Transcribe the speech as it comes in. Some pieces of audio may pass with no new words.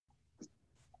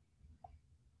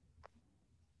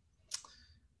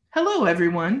Hello,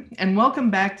 everyone, and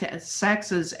welcome back to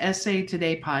SACSA's Essay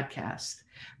Today podcast.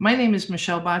 My name is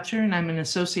Michelle Boettcher, and I'm an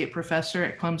associate professor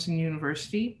at Clemson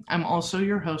University. I'm also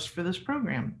your host for this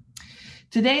program.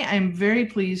 Today, I'm very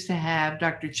pleased to have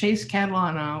Dr. Chase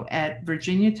Catalano at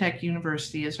Virginia Tech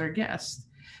University as our guest.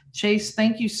 Chase,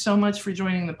 thank you so much for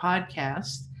joining the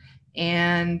podcast,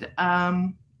 and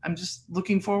I'm just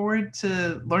looking forward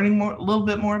to learning a little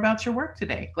bit more about your work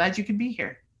today. Glad you could be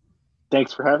here.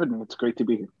 Thanks for having me. It's great to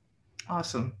be here.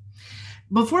 Awesome.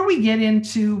 Before we get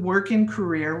into work and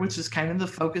career, which is kind of the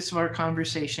focus of our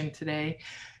conversation today,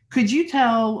 could you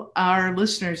tell our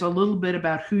listeners a little bit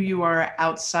about who you are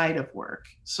outside of work?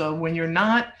 So when you're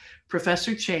not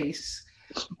Professor Chase,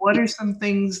 what are some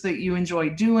things that you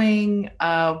enjoy doing?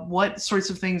 What sorts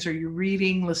of things are you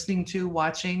reading, listening to,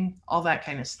 watching, all that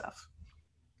kind of stuff?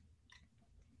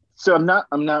 So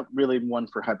I'm not really one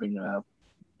for having a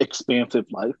expansive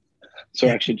life. So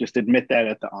I should just admit that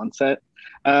at the onset.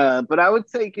 But I would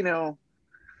say,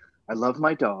 I love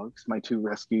my dogs, my two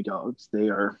rescue dogs. They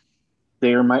are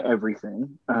my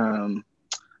everything.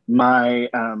 My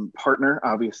partner,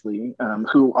 obviously,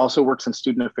 who also works in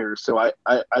student affairs. So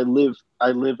I live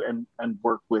and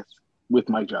work with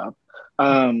my job.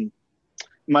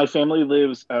 My family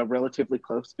lives relatively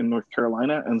close in North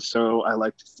Carolina, and so I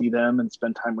like to see them and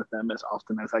spend time with them as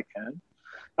often as I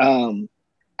can.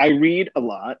 I read a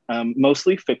lot,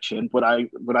 mostly fiction, what I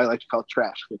like to call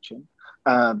trash fiction,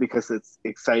 because it's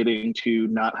exciting to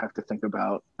not have to think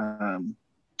about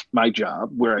my job,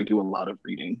 where I do a lot of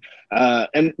reading.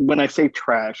 And when I say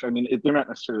trash, I mean, they're not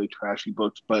necessarily trashy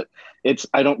books, but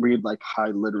I don't read like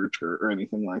high literature or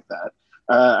anything like that.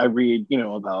 I read,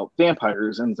 about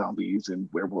vampires and zombies and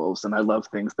werewolves, and I love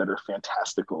things that are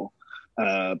fantastical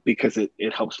because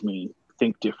it helps me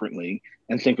think differently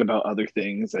and think about other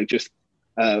things. I just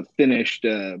finished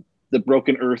the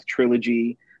Broken Earth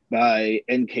trilogy by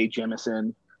N.K.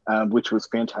 Jemisin, which was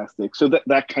fantastic. So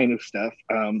that kind of stuff.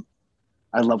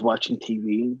 I love watching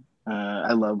TV.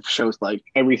 I love shows like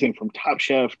everything from Top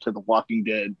Chef to The Walking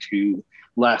Dead to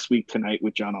Last Week Tonight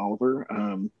with John Oliver.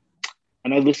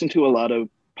 And I listen to a lot of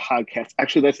podcasts.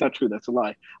 Actually, that's not true. That's a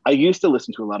lie. I used to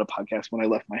listen to a lot of podcasts when I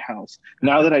left my house.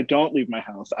 Now that I don't leave my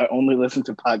house, I only listen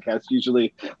to podcasts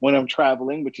usually when I'm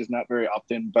traveling, which is not very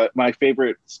often. But my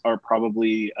favorites are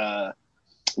probably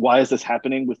Why Is This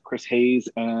Happening with Chris Hayes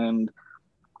and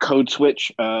Code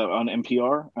Switch on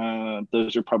NPR.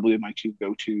 Those are probably my two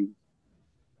go-to,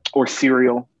 or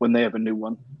Serial when they have a new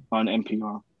one on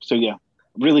NPR. So yeah,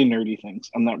 really nerdy things.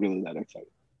 I'm not really that excited.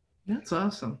 That's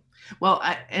awesome. Well,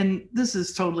 and this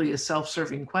is totally a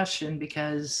self-serving question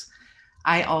because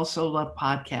I also love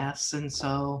podcasts. And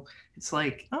so it's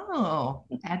like,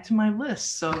 add to my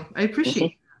list. So I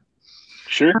appreciate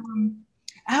that. Sure.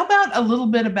 How about a little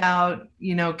bit about,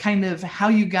 kind of how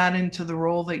you got into the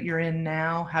role that you're in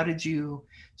now? How did you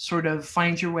sort of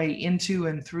find your way into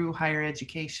and through higher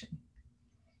education?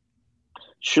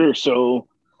 Sure. So,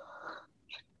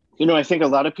 I think a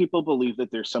lot of people believe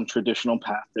that there's some traditional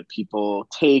path that people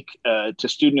take to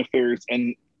student affairs,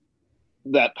 and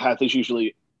that path is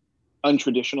usually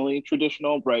untraditionally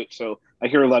traditional, right? So I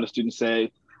hear a lot of students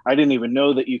say, I didn't even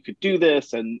know that you could do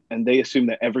this, and they assume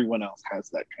that everyone else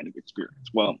has that kind of experience.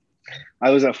 Well,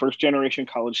 I was a first-generation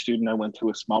college student. I went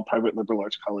to a small private liberal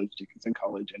arts college, Dickinson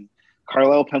College, in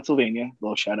Carlisle, Pennsylvania. A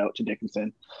little shout out to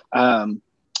Dickinson.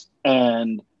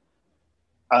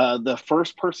 The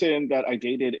first person that I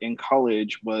dated in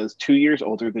college was 2 years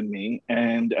older than me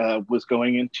and was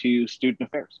going into student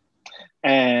affairs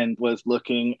and was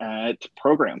looking at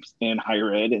programs in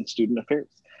higher ed and student affairs.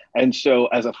 And so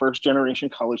as a first generation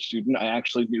college student, I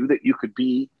actually knew that you could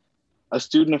be a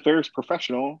student affairs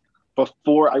professional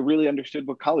before I really understood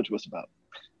what college was about.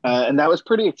 And that was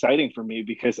pretty exciting for me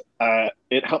because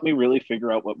it helped me really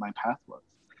figure out what my path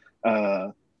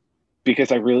was.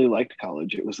 Because I really liked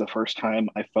college. It was the first time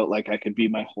I felt like I could be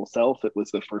my whole self. It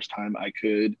was the first time I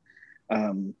could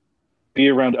be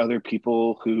around other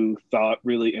people who thought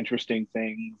really interesting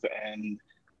things and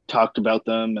talked about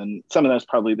them. And some of that's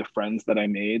probably the friends that I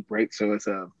made, right? So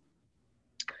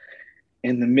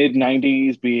in the mid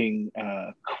 90s, being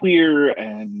queer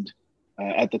and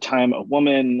at the time a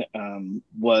woman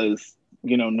was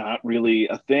not really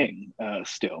a thing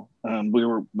still. There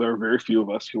were very few of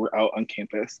us who were out on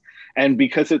campus. And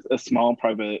because it's a small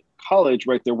private college,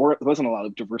 right, there wasn't a lot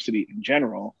of diversity in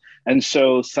general. And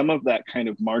so some of that kind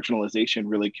of marginalization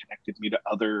really connected me to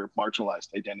other marginalized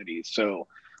identities. So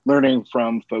learning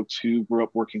from folks who grew up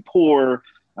working poor,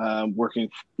 learning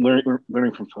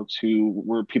from folks who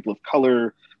were people of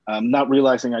color, not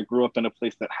realizing I grew up in a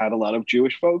place that had a lot of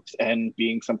Jewish folks and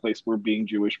being someplace where being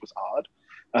Jewish was odd.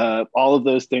 All of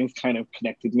those things kind of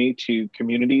connected me to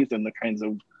communities and the kinds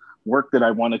of work that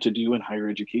I wanted to do in higher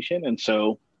education. And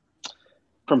so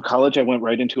from college, I went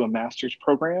right into a master's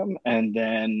program, and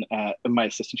then my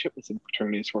assistantship was in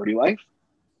fraternity and sorority life.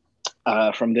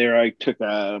 From there, I took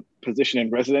a position in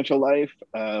residential life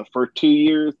for 2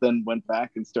 years, then went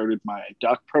back and started my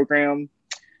doc program,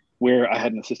 where I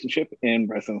had an assistantship in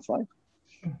residence life.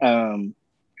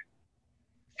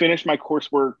 Finished my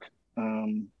coursework,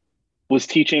 was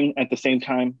teaching at the same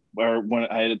time, or when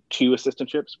I had 2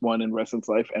 assistantships, one in residence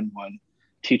life and one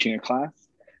teaching a class,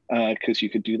 because you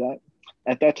could do that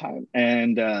at that time.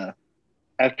 And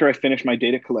after I finished my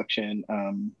data collection,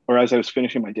 or as I was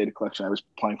finishing my data collection, I was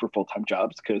applying for full-time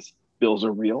jobs because bills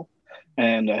are real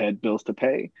and I had bills to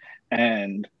pay.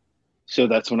 And so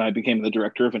that's when I became the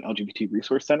director of an LGBT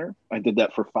resource center. I did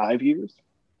that for 5 years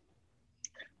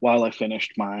while I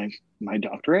finished my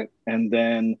doctorate. And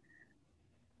then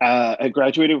I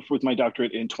graduated with my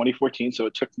doctorate in 2014. So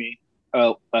it took me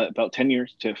about 10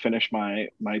 years to finish my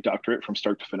doctorate from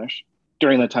start to finish.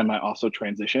 During that time, I also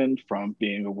transitioned from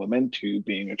being a woman to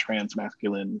being a trans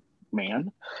masculine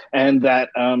man. And that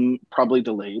probably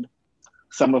delayed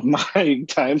some of my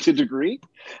time to degree.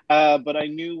 But I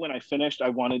knew when I finished, I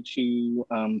wanted to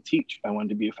teach. I wanted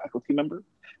to be a faculty member.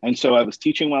 And so I was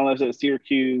teaching while I was at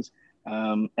Syracuse,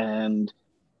 and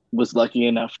was lucky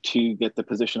enough to get the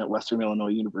position at Western Illinois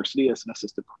University as an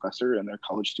assistant professor in their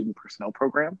college student personnel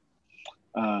program.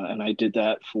 And I did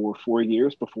that for 4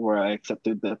 years before I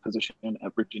accepted the position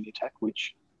at Virginia Tech,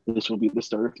 which this will be the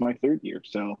start of my 3rd year.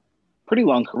 So pretty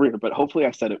long career, but hopefully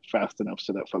I said it fast enough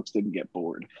so that folks didn't get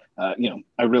bored.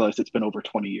 I realized it's been over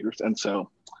 20 years. And so,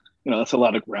 that's a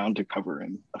lot of ground to cover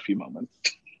in a few moments.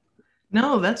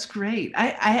 No, that's great. I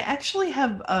actually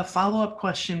have a follow-up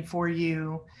question for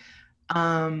you.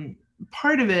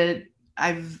 Part of it,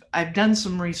 I've done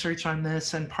some research on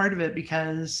this, and part of it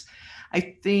because I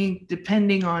think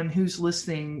depending on who's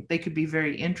listening, they could be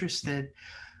very interested.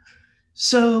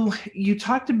 So you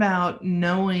talked about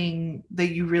knowing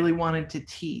that you really wanted to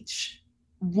teach.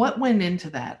 What went into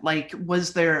that? Like,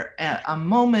 was there a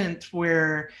moment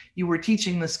where you were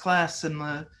teaching this class and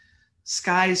the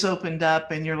skies opened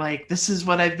up and you're like, this is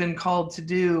what I've been called to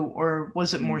do? Or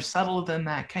was it more subtle than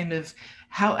that? Kind of,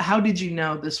 how did you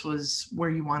know this was where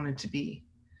you wanted to be?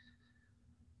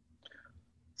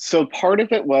 So part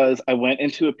of it was I went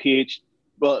into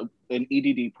an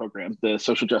EDD program, the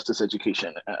social justice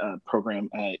education program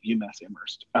at UMass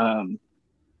Amherst,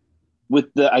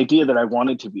 with the idea that I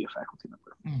wanted to be a faculty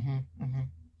member. Mm-hmm,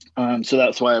 mm-hmm. So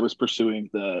that's why I was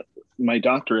pursuing my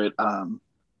doctorate.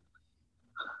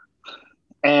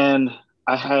 And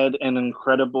I had an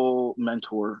incredible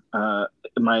mentor,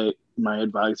 my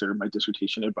advisor, my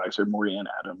dissertation advisor, Maurianne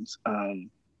Adams,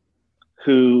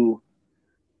 who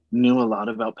knew a lot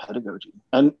about pedagogy.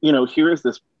 And here is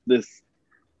this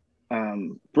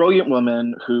brilliant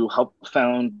woman who helped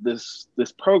found this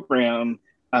program,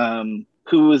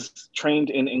 who was trained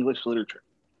in English literature,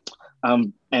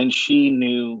 and she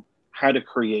knew how to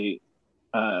create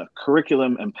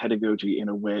curriculum and pedagogy in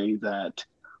a way that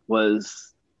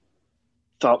was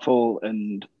thoughtful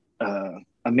and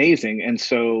amazing. And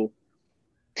so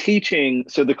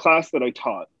the class that I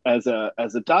taught as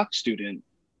a doc student,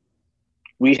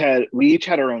 we each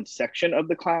had our own section of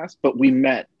the class, but we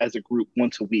met as a group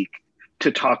once a week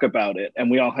to talk about it.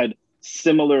 And we all had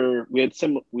order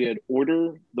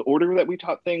that we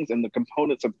taught things, and the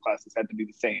components of the classes had to be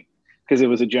the same because it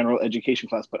was a general education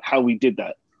class, but how we did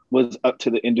that was up to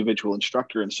the individual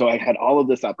instructor. And so I had all of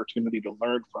this opportunity to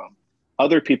learn from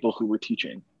other people who were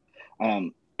teaching.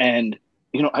 And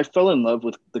I fell in love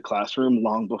with the classroom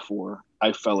long before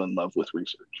I fell in love with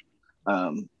research,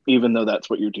 even though that's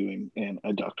what you're doing in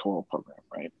a doctoral program,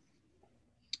 right?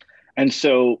 And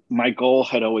so my goal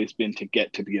had always been to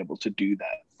get to be able to do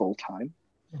that full time.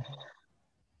 Mm-hmm.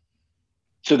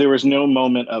 So there was no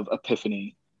moment of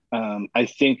epiphany. I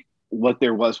think what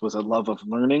there was a love of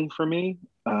learning for me,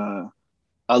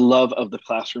 a love of the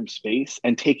classroom space,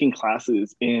 and taking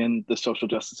classes in the social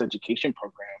justice education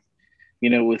program,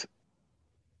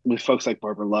 with folks like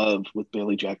Barbara Love, with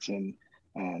Bailey Jackson,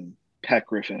 Pat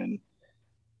Griffin,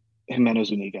 Jimena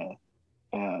Zuniga,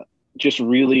 just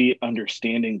really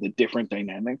understanding the different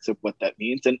dynamics of what that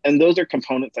means. And those are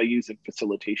components I use in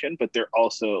facilitation, but they're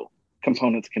also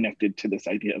components connected to this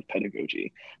idea of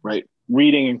pedagogy, right?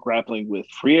 Reading and grappling with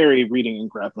Freire, reading and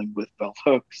grappling with bell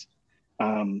hooks,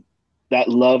 that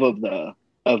love of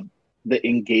the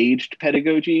engaged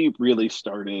pedagogy really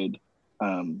started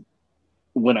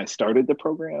when I started the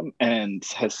program and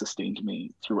has sustained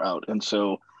me throughout. And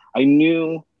so I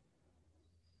knew,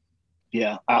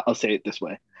 I'll say it this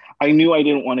way. I knew I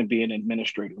didn't want to be an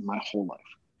administrator my whole life.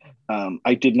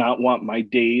 I did not want my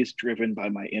days driven by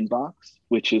my inbox,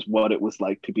 which is what it was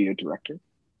like to be a director.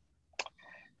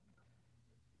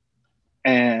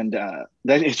 And that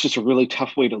it's just a really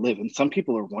tough way to live. And some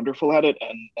people are wonderful at it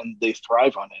and they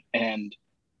thrive on it. And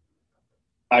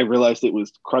I realized it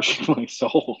was crushing my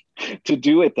soul to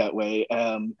do it that way.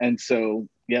 And so,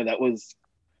 yeah, that was,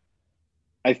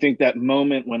 I think that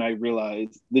moment when I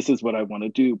realized this is what I want to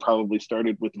do probably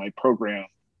started with my program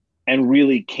and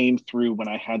really came through when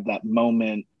I had that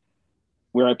moment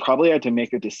where I probably had to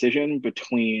make a decision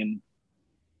between,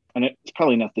 and it's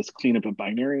probably not this clean of a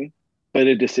binary, but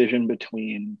a decision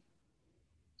between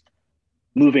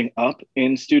moving up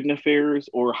in student affairs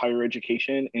or higher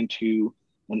education into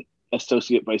an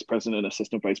associate vice president,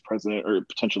 assistant vice president, or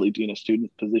potentially dean of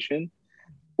student position,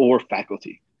 or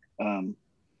faculty.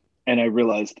 And I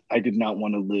realized I did not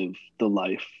want to live the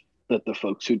life that the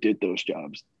folks who did those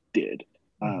jobs did.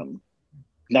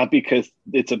 Not because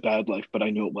it's a bad life, but I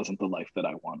knew it wasn't the life that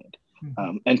I wanted.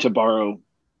 And to borrow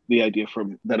the idea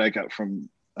that I got from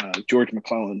George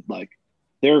McClellan, like,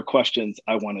 there are questions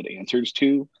I wanted answers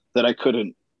to that I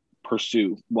couldn't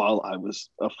pursue while I was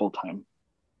a full-time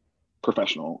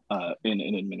professional in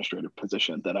an administrative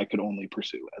position that I could only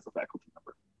pursue as a faculty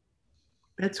member.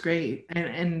 That's great.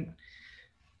 And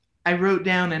I wrote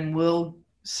down, and will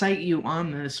cite you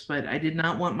on this, but I did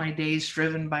not want my days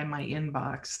driven by my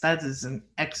inbox. That is an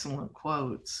excellent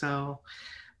quote. So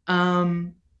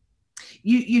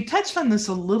you touched on this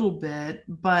a little bit,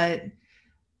 but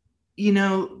you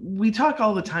know, we talk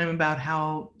all the time about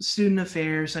how student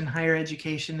affairs and higher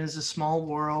education is a small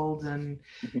world, and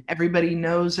everybody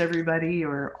knows everybody,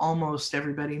 or almost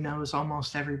everybody knows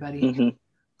almost everybody.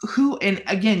 Who, and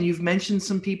again, you've mentioned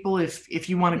some people, if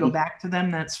you want to go back to them,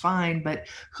 that's fine, but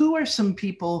who are some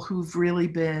people who've really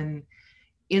been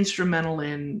instrumental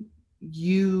in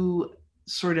you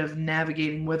sort of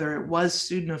navigating, whether it was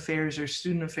student affairs or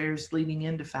student affairs leading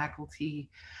into faculty?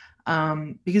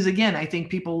 Because again, I think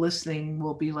people listening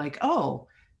will be like, oh,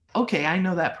 okay, I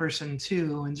know that person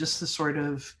too. And just to sort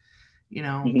of, you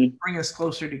know, bring us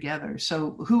closer together.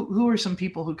 So who are some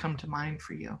people who come to mind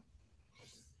for you?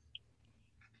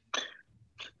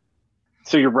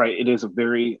 So you're right. It is a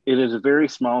very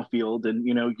small field, and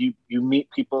you know, you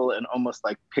meet people and almost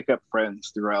like pick up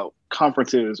friends throughout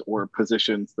conferences or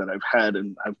positions that I've had,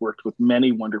 and I've worked with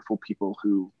many wonderful people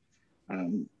who I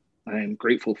am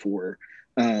grateful for.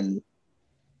 You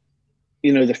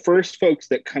know, the first folks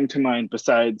that come to mind,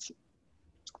 besides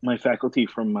my faculty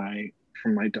from my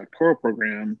doctoral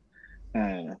program,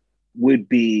 would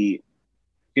be,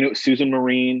 you know, Susan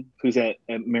Marine, who's at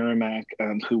Merrimack,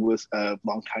 who was a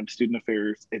longtime student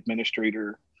affairs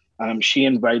administrator. She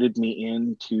invited me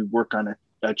in to work on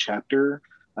a chapter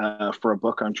for a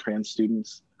book on trans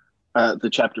students. The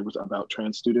chapter was about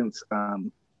trans students,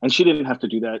 and she didn't have to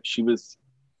do that. She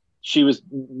was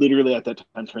literally at that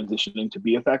time transitioning to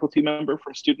be a faculty member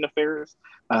from student affairs,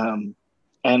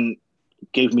 and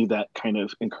gave me that kind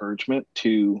of encouragement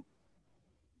to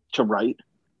write.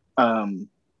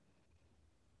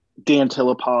 Dan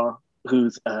Tillapaw,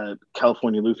 who's at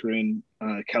California Lutheran,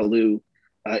 CalLu,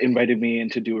 invited me in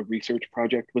to do a research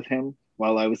project with him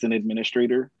while I was an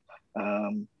administrator.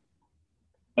 And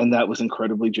that was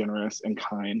incredibly generous and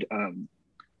kind.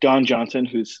 Don Johnson,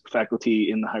 who's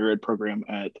faculty in the higher ed program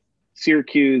at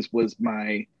Syracuse, was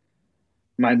my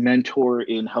mentor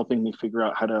in helping me figure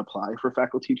out how to apply for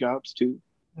faculty jobs too.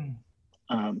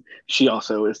 She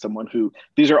also is someone who,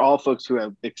 these are all folks who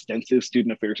have extensive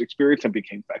student affairs experience and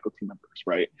became faculty members,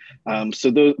 right?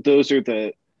 So those are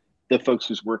the folks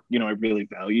whose work, you know, I really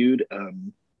valued.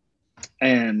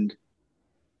 And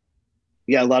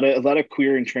yeah, a lot of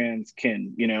queer and trans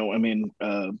kin, you know, I mean,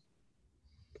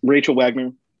 Rachel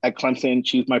Wagner at Clemson,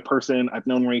 she's my person. I've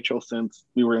known Rachel since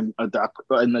we were in the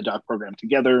doc program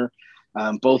together,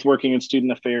 both working in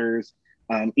student affairs.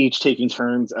 Each taking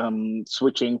turns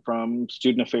switching from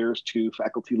student affairs to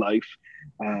faculty life,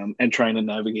 and trying to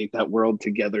navigate that world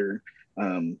together.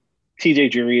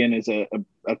 TJ Jurian is a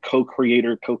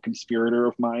co-creator, co-conspirator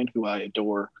of mine who I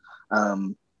adore.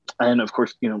 And of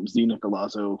course, you know, Z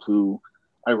Nicolazzo, who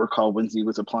I recall when Z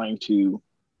was applying to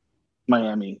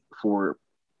Miami for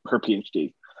her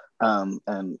PhD,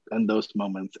 and those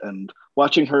moments, and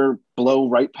watching her blow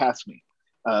right past me.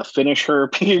 Finish her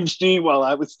PhD while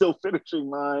I was still finishing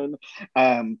mine,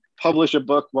 publish a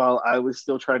book while I was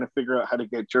still trying to figure out how to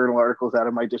get journal articles out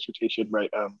of my dissertation, right?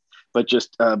 But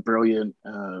just brilliant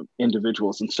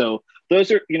individuals. And so those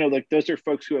are, you know, like those are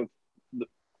folks who have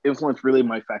influenced really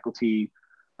my faculty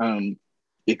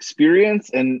experience.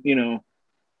 And, you know,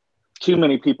 too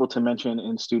many people to mention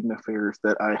in student affairs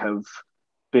that I have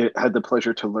had the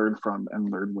pleasure to learn from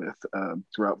and learn with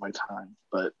throughout my time.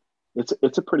 But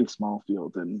it's a pretty small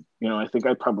field, and I think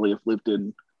I probably I've lived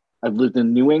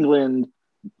in New England.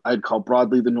 I'd call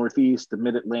broadly the Northeast, the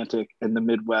Mid-Atlantic, and the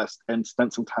Midwest, and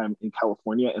spent some time in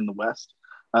California in the West,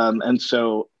 and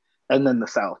then the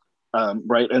South,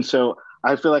 right? And so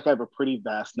I feel like I have a pretty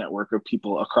vast network of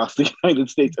people across the United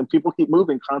States, and people keep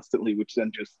moving constantly, which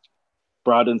then just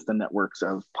broadens the networks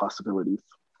of possibilities.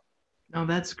 Oh,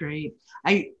 that's great.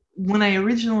 When I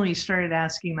originally started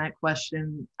asking that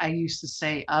question, I used to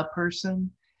say a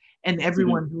person, and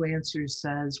everyone who answers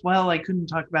says, well, I couldn't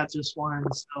talk about just one.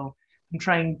 So I'm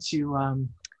trying to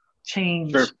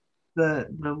change the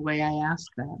way I ask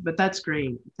that. But that's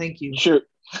great. Thank you. Sure.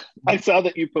 I saw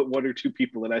that you put one or two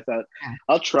people, and I thought,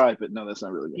 I'll try, but no, that's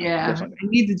not really good. Yeah, I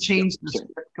need to change the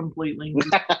script completely.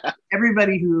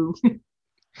 Everybody who...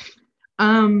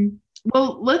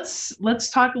 Well, let's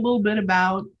talk a little bit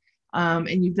about,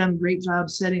 and you've done a great job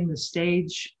setting the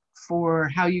stage for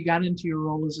how you got into your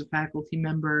role as a faculty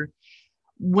member.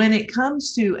 When it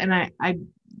comes to, and I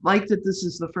like that this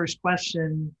is the first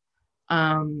question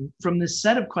from this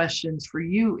set of questions for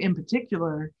you in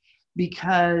particular,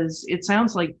 because it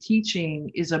sounds like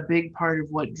teaching is a big part of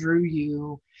what drew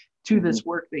you to this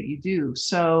work that you do.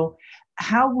 So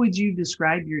how would you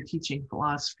describe your teaching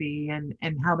philosophy and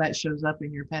how that shows up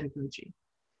in your pedagogy?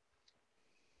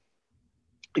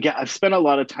 Yeah, I've spent a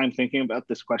lot of time thinking about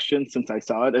this question since I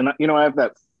saw it. And, I have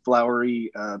that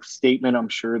flowery statement, I'm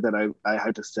sure, that I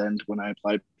had to send when I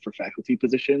applied for faculty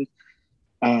positions.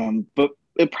 But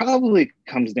it probably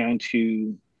comes down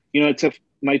to,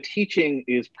 my teaching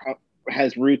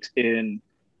has roots in,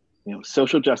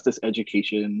 social justice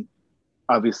education,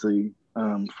 obviously,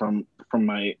 from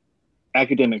my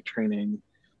academic training,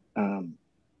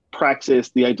 praxis,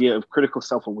 the idea of critical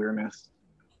self-awareness,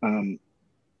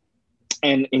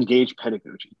 and engaged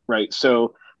pedagogy, right?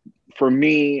 So for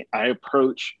me, I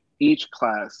approach each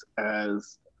class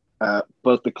as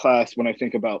both the class when I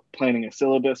think about planning a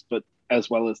syllabus, but as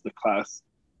well as the class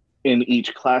in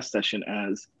each class session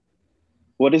as,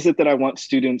 what is it that I want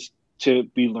students to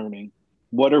be learning?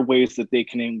 What are ways that they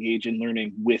can engage in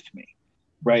learning with me,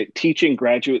 right? Teaching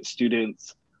graduate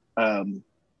students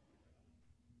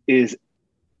is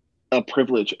a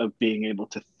privilege of being able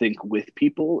to think with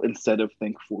people instead of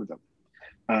think for them.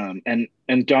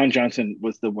 And Don Johnson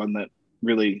was the one that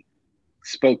really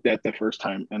spoke that the first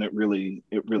time, and it really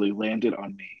landed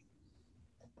on me.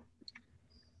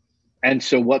 And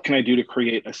so what can I do to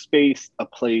create a space, a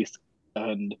place,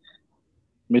 and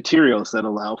materials that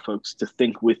allow folks to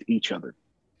think with each other,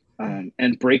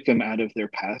 and break them out of their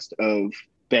past of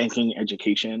banking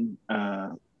education,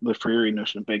 the Freire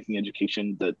notion of banking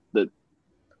education that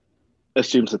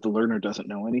assumes that the learner doesn't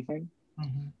know anything.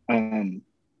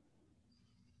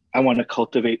 I want to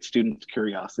cultivate students'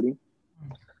 curiosity.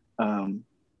 And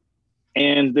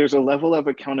there's a level of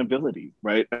accountability,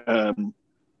 right?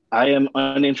 I am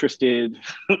uninterested,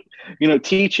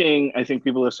 teaching, I think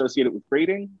people associate it with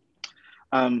grading.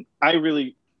 I'm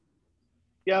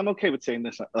okay with saying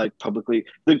this like publicly.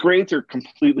 The grades are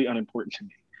completely unimportant to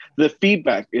me. The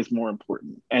feedback is more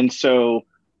important. And so,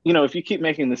 if you keep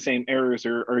making the same errors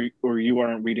or you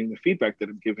aren't reading the feedback that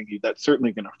I'm giving you, that's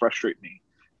certainly going to frustrate me.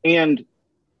 And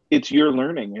it's your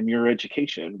learning and your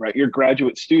education, right? You're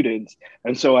graduate students.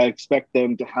 And so I expect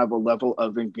them to have a level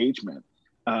of engagement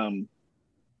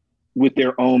with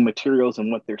their own materials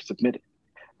and what they're submitting,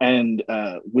 and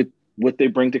with what they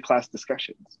bring to class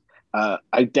discussions.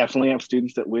 I definitely have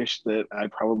students that wish that I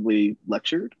probably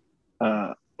lectured,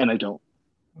 and I don't.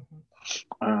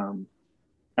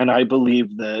 And I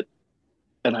believe that,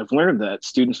 and I've learned that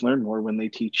students learn more when they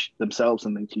teach themselves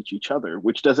and they teach each other,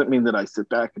 which doesn't mean that I sit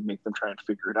back and make them try and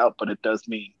figure it out, but it does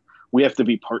mean we have to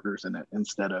be partners in it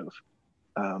instead of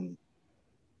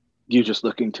you just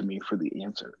looking to me for the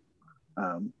answer.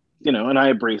 And I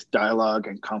embrace dialogue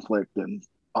and conflict, and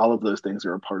all of those things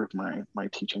are a part of my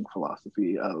teaching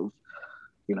philosophy of,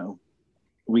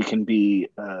 we can be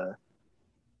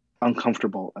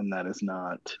uncomfortable, and that is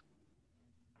not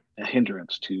a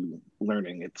hindrance to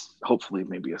learning. It's hopefully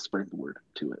maybe a springboard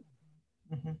to it.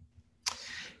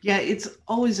 Yeah, it's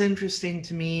always interesting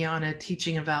to me on a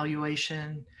teaching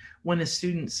evaluation when a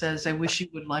student says, I wish you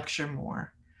would lecture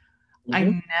more.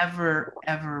 I never,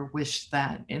 ever wished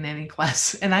that in any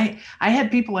class. And I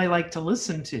had people I like to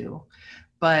listen to,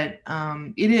 but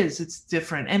it's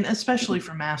different. And especially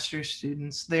for master's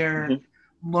students, they're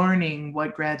learning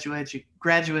what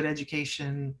graduate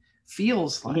education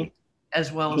feels like, as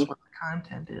well as what the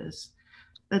content is.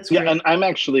 That's great. And I'm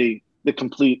actually the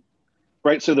complete,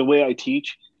 right? So the way I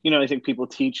teach I think people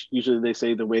teach, usually they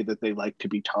say the way that they like to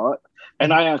be taught.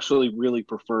 And I actually really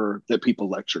prefer that people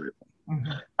lecture it.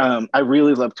 I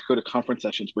really love to go to conference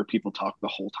sessions where people talk the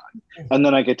whole time. And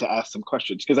then I get to ask them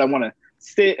questions because I want to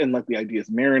sit and let the ideas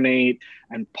marinate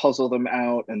and puzzle them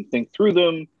out and think through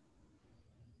them.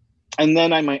 And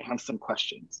then I might have some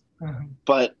questions.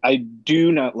 But I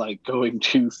do not like going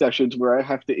to sessions where I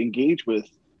have to engage with,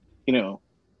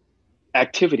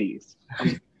 activities.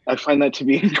 I find that to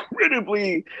be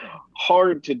incredibly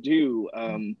hard to do,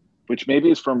 which maybe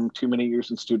is from too many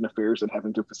years in student affairs and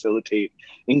having to facilitate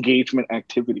engagement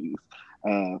activities.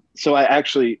 So I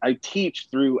teach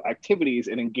through activities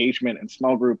and engagement and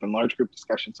small group and large group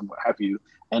discussions and what have you,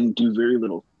 and do very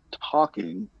little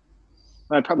talking.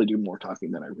 I probably do more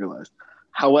talking than I realized.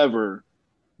 However,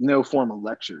 no formal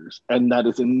lectures, and that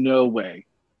is in no way,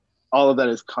 all of that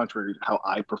is contrary to how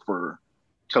I prefer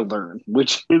to learn,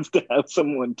 which is to have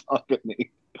someone talk at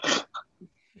me.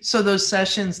 So those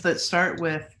sessions that start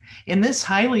with, in this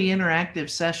highly interactive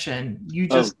session, you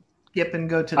just skip and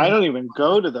go to them. I don't even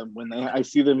go to them when I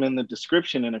see them in the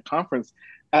description in a conference.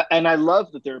 And I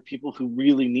love that there are people who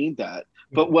really need that.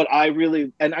 But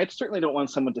and I certainly don't want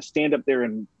someone to stand up there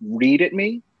and read at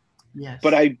me. Yes.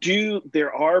 But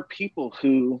there are people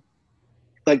who,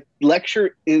 like,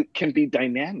 lecture, it can be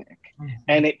dynamic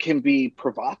and it can be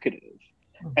provocative.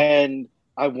 And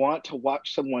I want to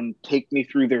watch someone take me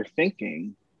through their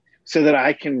thinking so that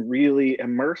I can really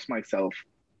immerse myself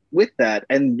with that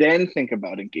and then think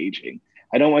about engaging.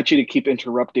 I don't want you to keep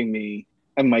interrupting me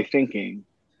and my thinking.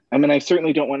 I mean, I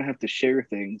certainly don't want to have to share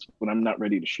things when I'm not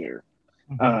ready to share.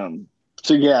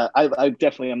 So yeah, I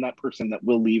definitely am that person that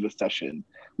will leave a session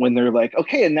when they're like,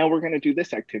 okay, and now we're going to do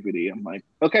this activity. I'm like,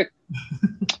 okay,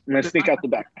 I'm going to sneak out the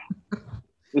back now.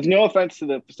 With no offense to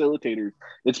the facilitators,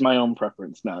 it's my own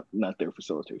preference, not their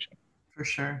facilitation. For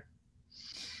sure.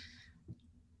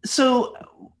 So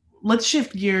let's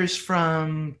shift gears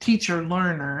from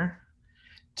teacher-learner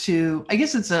to, I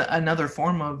guess it's another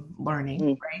form of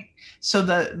learning, right? So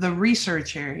the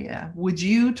research area, would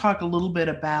you talk a little bit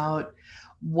about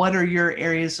what are your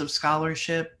areas of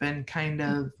scholarship and kind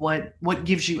of what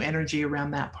gives you energy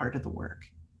around that part of the work?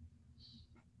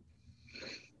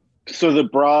 So the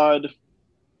broad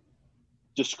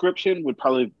description would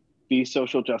probably be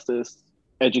social justice,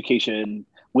 education,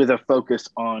 with a focus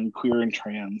on queerness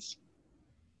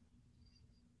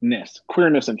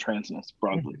and transness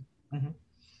broadly.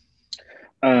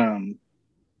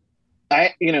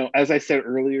 As I said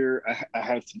earlier, I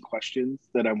have some questions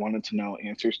that I wanted to know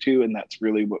answers to, and that's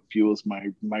really what fuels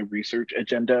my research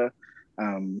agenda.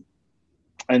 And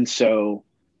so,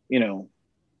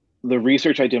 the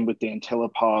research I did with Dan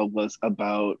Tillepaw was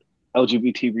about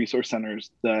LGBT resource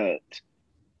centers that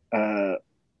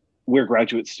where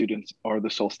graduate students are the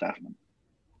sole staff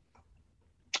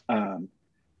member.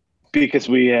 Because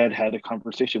we had a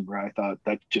conversation where I thought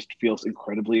that just feels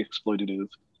incredibly exploitative,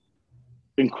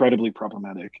 incredibly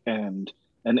problematic, and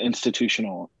an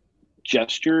institutional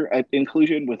gesture at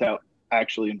inclusion without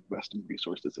actually investing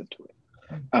resources into it.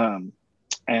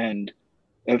 And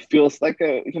it feels like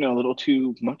a little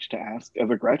too much to ask of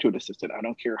a graduate assistant. I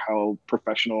don't care how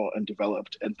professional and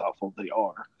developed and thoughtful they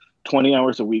are. 20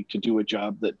 hours a week to do a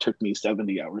job that took me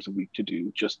 70 hours a week to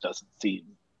do just doesn't seem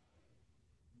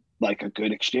like a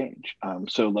good exchange.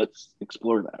 So let's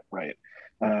explore that, right?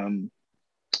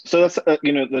 So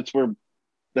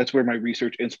that's where my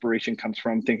research inspiration comes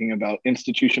from, thinking about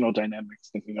institutional dynamics,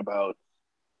 thinking about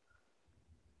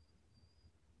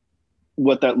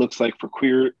what that looks like for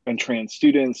queer and trans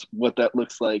students, what that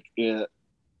looks like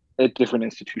at different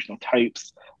institutional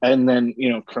types. And then,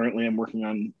 currently I'm working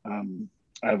on,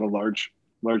 I have a large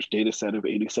data set of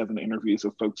 87 interviews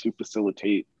of folks who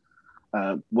facilitate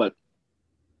what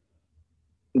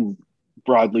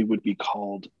broadly would be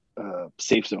called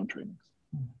safe zone trainings.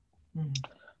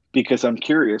 Because I'm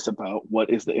curious about what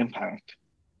is the impact,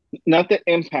 not the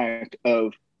impact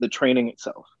of the training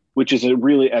itself, which is a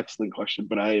really excellent question,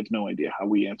 but I have no idea how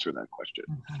we answer that question.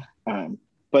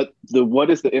 But what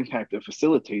is the impact of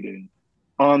facilitating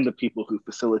on the people who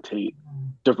facilitate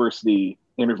diversity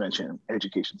intervention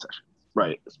education sessions,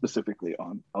 right? Specifically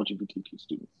on LGBTQ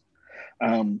students.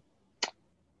 And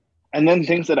then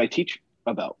things that I teach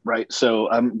about, right?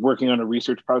 So I'm working on a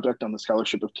research project on the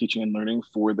scholarship of teaching and learning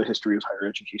for the history of higher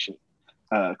education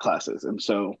classes. And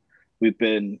so I've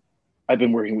been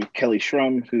working with Kelly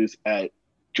Shrum, who's at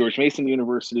George Mason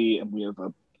University, and we have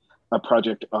a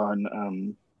project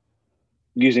on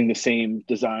using the same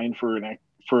design for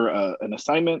an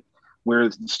assignment where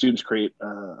students create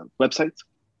websites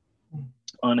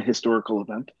on a historical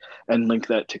event and link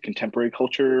that to contemporary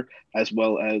culture, as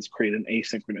well as create an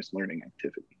asynchronous learning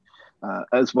activity.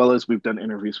 As well as we've done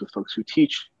interviews with folks who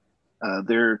teach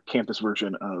their campus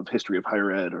version of history of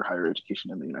higher ed or higher education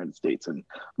in the United States, and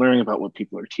learning about what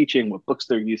people are teaching, what books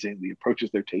they're using, the approaches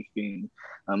they're taking.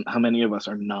 How many of us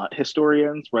are not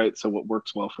historians, right? So what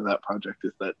works well for that project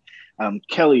is that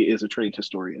Kelly is a trained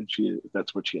historian.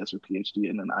 That's what she has her PhD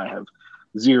in, and I have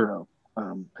zero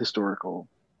historical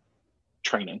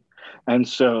training. And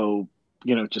so,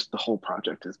 just the whole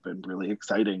project has been really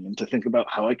exciting. And to think about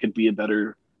how I could be a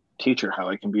better teacher, how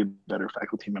I can be a better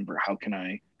faculty member, how can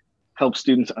I help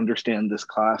students understand this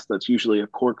class that's usually a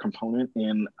core component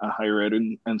in a higher ed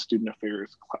and student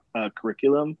affairs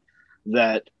curriculum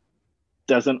that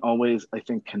doesn't always, I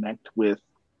think, connect with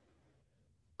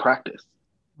practice.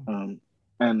 And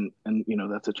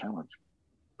that's a challenge.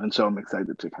 And so I'm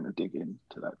excited to kind of dig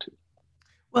into that too.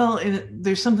 Well,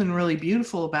 there's something really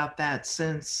beautiful about that,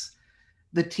 since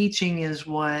the teaching is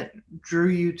what drew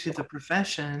you to the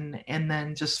profession, and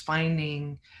then just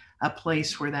finding a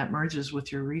place where that merges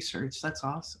with your research. That's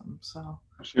awesome. So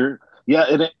sure. Yeah.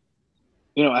 And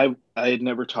I had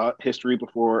never taught history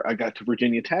before I got to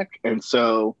Virginia Tech. And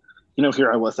so,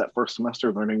 here I was that first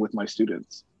semester learning with my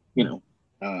students,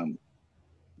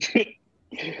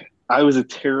 I was a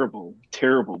terrible,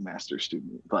 terrible master's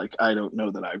student. Like, I don't know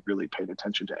that I really paid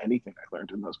attention to anything I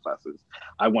learned in those classes.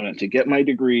 I wanted to get my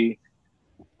degree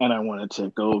and I wanted to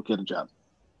go get a job.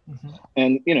 Mm-hmm.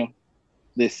 And,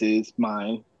 this is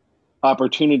my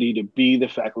opportunity to be the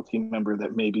faculty member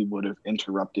that maybe would have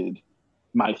interrupted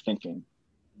my thinking,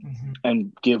 mm-hmm.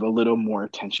 and give a little more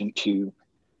attention to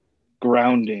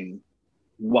grounding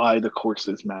why the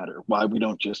courses matter, why we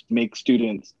don't just make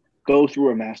students go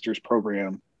through a master's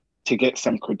program to get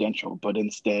some credential, but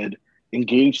instead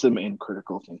engage them in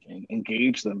critical thinking,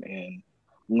 engage them in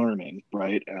learning,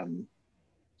 right?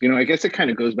 I guess it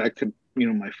kind of goes back to,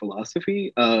 my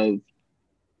philosophy of,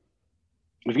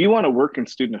 if you want to work in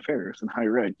student affairs and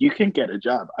higher ed, you can get a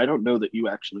job. I don't know that you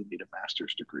actually need a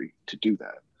master's degree to do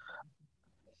that.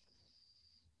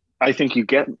 I think you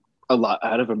get a lot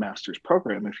out of a master's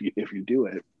program if you do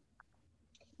it,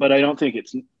 but I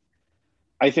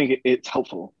think it's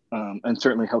helpful, and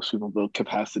certainly helps people build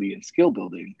capacity and skill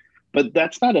building, but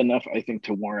that's not enough, I think,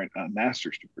 to warrant a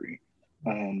master's degree.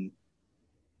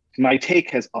 My take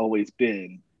has always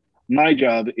been, my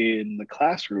job in the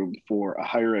classroom for a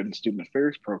higher ed and student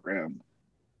affairs program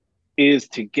is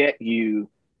to get you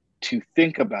to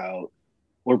think about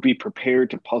or be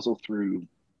prepared to puzzle through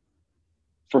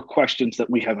for questions that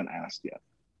we haven't asked yet,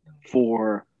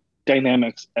 for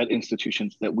dynamics at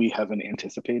institutions that we haven't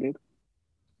anticipated,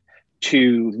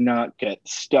 to not get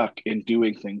stuck in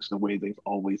doing things the way they've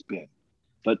always been,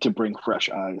 but to bring fresh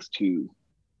eyes to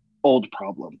old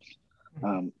problems.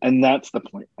 And that's the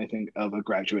point, I think, of a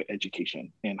graduate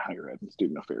education in higher ed and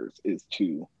student affairs, is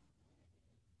to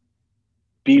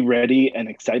be ready and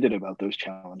excited about those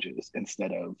challenges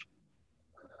instead of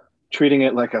treating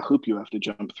it like a hoop you have to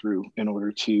jump through in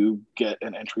order to get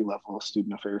an entry-level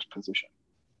student affairs position.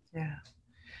 Yeah.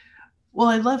 Well,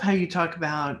 I love how you talk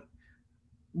about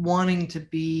wanting to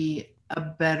be a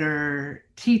better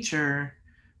teacher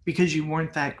because you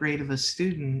weren't that great of a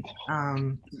student.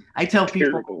 I tell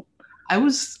people, terrible. I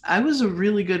was a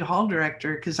really good hall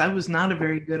director because I was not a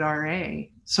very good RA.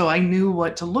 So I knew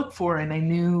what to look for, and I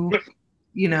knew,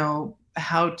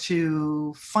 how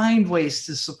to find ways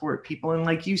to support people. And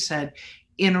like you said,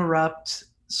 interrupt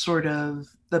sort of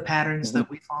the patterns mm-hmm. that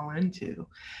we fall into.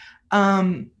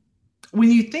 When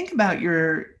you think about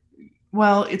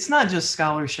it's not just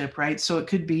scholarship, right? So it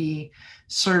could be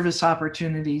service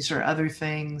opportunities or other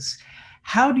things.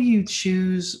 How do you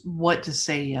choose what to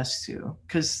say yes to?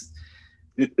 Because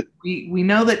we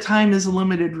know that time is a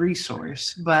limited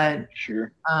resource, but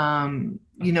sure.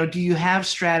 Do you have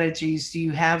strategies? Do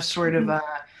you have sort of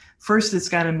first it's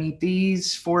got to meet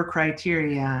these 4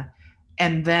 criteria,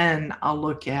 and then I'll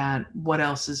look at what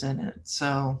else is in it?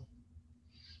 So.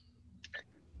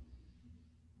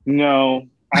 No,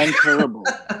 I'm terrible.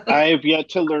 I have yet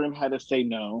to learn how to say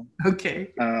no.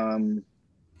 Okay.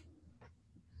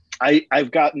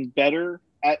 I've gotten better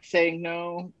at saying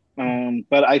no,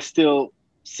 but I still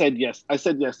said yes. I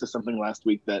said yes to something last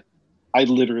week that I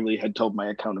literally had told my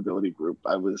accountability group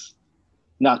I was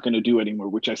not going to do anymore,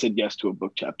 which I said yes to a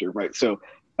book chapter, right? So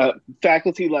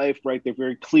faculty life, right? They're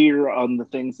very clear on the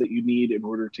things that you need in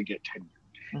order to get tenure.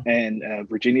 Mm-hmm. And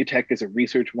Virginia Tech is a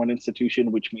research one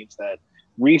institution, which means that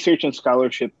research and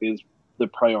scholarship is the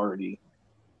priority.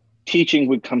 Teaching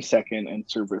would come second, and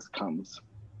service comes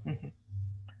mm-hmm.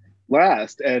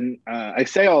 last. And I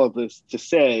say all of this to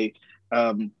say,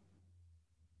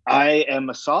 I am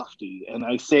a softie and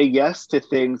I say yes to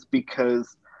things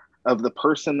because of the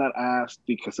person that asked,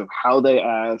 because of how they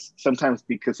asked, sometimes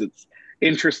because it's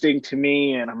interesting to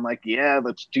me and I'm like, yeah,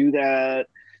 let's do that.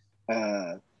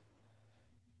 Uh,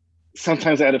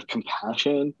 Sometimes out of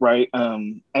compassion, right?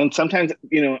 And sometimes,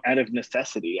 out of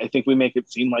necessity. I think we make it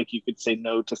seem like you could say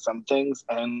no to some things,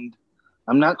 and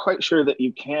I'm not quite sure that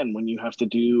you can when you have to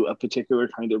do a particular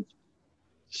kind of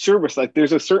service. Like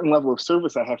there's a certain level of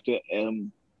service I have to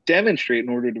demonstrate in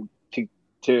order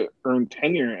to earn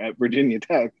tenure at Virginia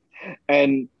Tech,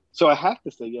 and so I have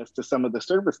to say yes to some of the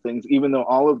service things, even though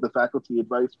all of the faculty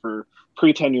advice for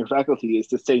pre-tenure faculty is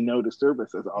to say no to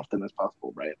service as often as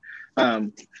possible, right?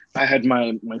 Um, I had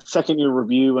my second year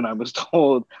review and I was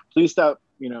told, please stop,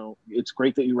 it's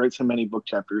great that you write so many book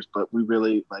chapters, but we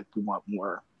really we want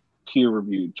more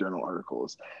peer-reviewed journal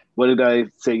articles. What did I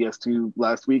say yes to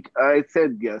last week? I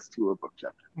said yes to a book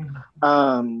chapter. Mm-hmm.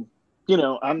 I'm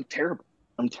terrible.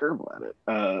 I'm terrible at it.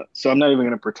 So I'm not even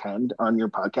going to pretend on your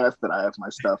podcast that I have my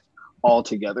stuff all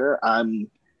together. I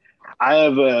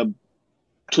have a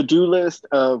to-do list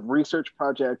of research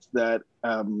projects that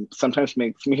sometimes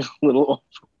makes me a little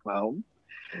overwhelmed.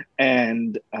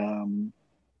 And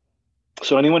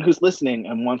so anyone who's listening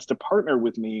and wants to partner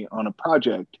with me on a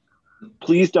project,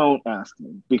 please don't ask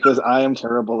me because I am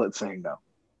terrible at saying no.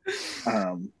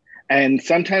 And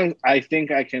sometimes I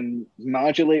think I can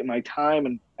modulate my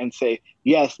time and say,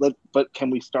 yes, but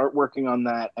can we start working on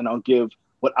that? And I'll give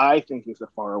what I think is a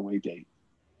faraway date.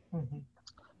 Mm-hmm.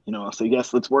 I'll say,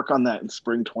 yes, let's work on that in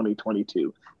spring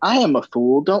 2022. I am a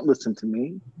fool. Don't listen to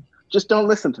me. Just don't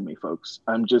listen to me, folks.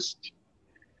 I'm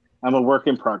a work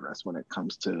in progress when it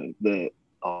comes to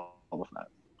all of that.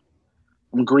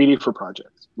 I'm greedy for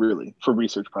projects, really, for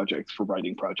research projects, for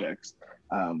writing projects.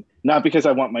 Not because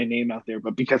I want my name out there,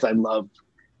 but because I love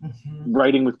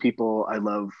writing with people. I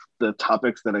love the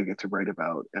topics that I get to write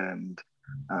about. And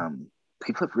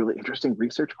people have really interesting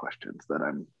research questions that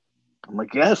I'm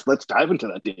like, yes, let's dive into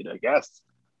that data. Yes,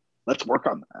 let's work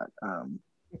on that.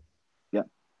 Yeah.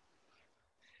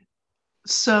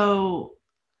 So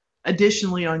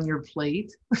additionally on your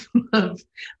plate of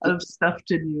stuff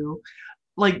to do,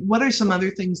 what are some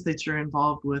other things that you're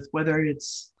involved with, whether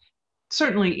it's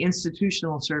certainly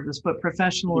institutional service, but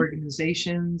professional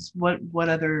organizations? What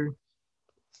other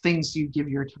things do you give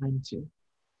your time to?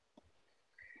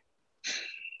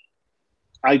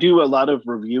 I do a lot of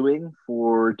reviewing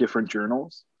for different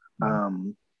journals.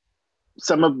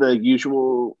 Some of the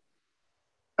usual,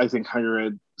 I think, higher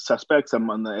ed suspects. I'm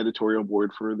on the editorial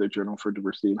board for the Journal for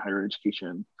Diversity in Higher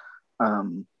Education.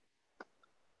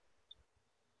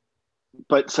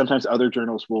 But sometimes other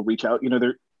journals will reach out.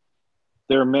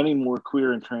 There are many more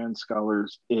queer and trans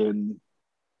scholars in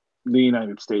the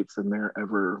United States than there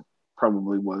ever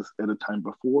probably was at a time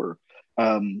before.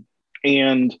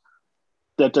 And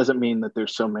that doesn't mean that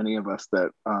there's so many of us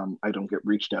that I don't get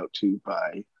reached out to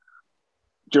by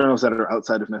journals that are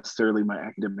outside of necessarily my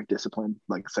academic discipline,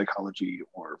 like psychology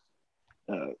or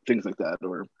things like that.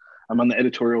 Or I'm on the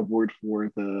editorial board for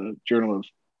the Journal of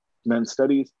Men's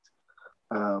Studies.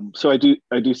 So I do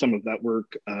some of that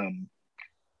work.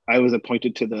 I was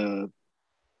appointed to the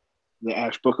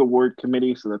Ash Book Award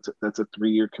Committee, so that's a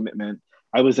 3-year commitment.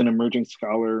 I was an emerging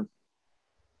scholar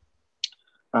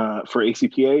for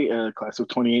ACPA, class of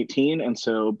 2018, and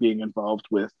so being involved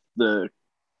with the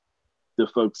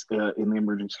folks in the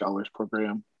Emerging Scholars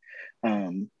Program.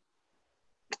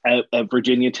 At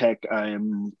Virginia Tech, I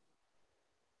am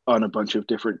on a bunch of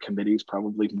different committees,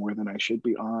 probably more than I should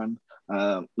be on,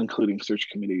 including search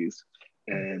committees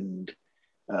and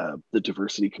the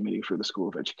diversity committee for the School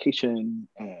of Education.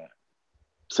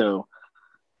 So,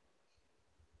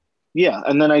 yeah,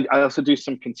 and then I also do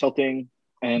some consulting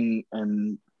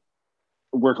and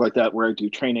work like that where I do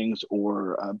trainings,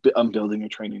 or I'm building a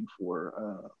training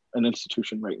for an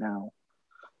institution right now.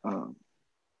 So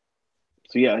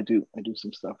yeah, I do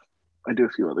some stuff. I do a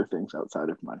few other things outside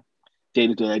of my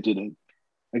day-to-day. I did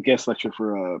a guest lecture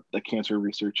for a cancer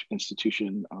research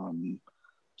institution on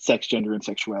sex, gender, and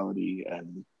sexuality.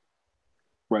 And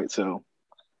right, so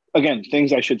again,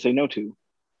 things I should say no to,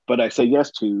 but I say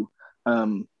yes to,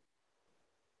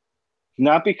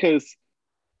 not because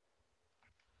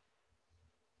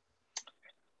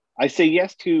I say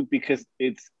yes to because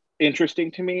it's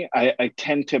interesting to me. I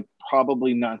tend to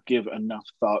probably not give enough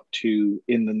thought to,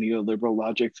 in the neoliberal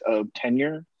logics of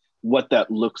tenure, what that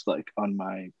looks like on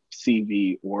my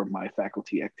CV or my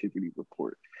faculty activity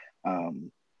report.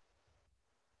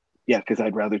 Yeah, because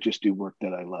I'd rather just do work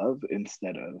that I love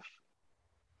instead of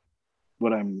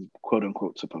what I'm quote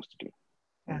unquote supposed to do.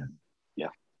 Yeah. Yeah.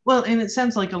 Well, and it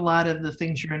sounds like a lot of the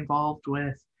things you're involved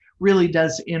with really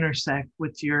does intersect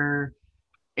with your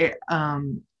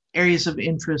areas of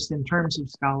interest in terms of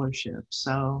scholarship.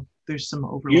 So there's some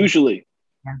overlap.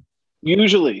 Yeah.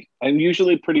 Usually, I'm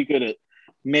usually pretty good at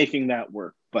making that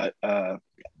work, but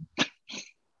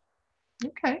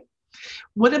okay.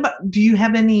 What about, do you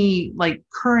have any like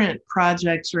current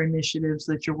projects or initiatives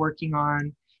that you're working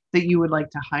on that you would like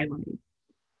to highlight?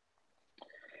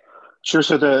 Sure.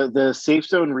 So the Safe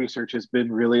Zone research has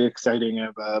been really exciting. I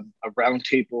have a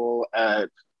roundtable at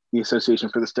the Association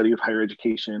for the Study of Higher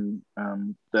Education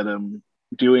that I'm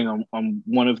doing on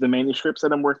one of the manuscripts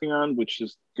that I'm working on, which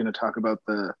is going to talk about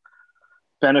the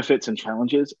benefits and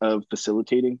challenges of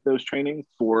facilitating those trainings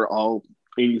for all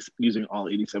 80, using all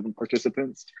 87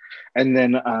 participants. And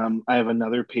then I have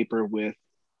another paper with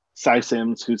Cy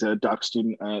Sims, who's a doc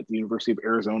student at the University of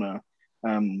Arizona.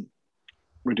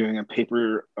 We're doing a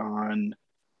paper on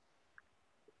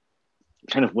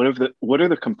kind of what are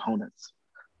the components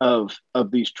of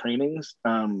these trainings.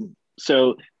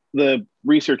 So the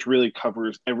research really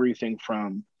covers everything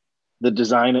from the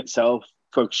design itself,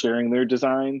 folks sharing their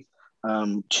designs,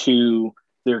 to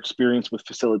their experience with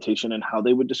facilitation and how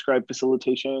they would describe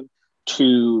facilitation,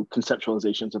 to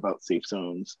conceptualizations about safe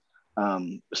zones,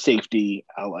 safety,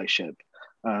 allyship.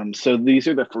 So these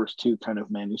are the first two kind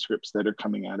of manuscripts that are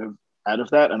coming out of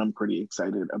that, and I'm pretty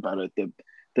excited about it.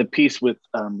 The piece with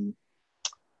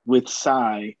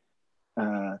Cy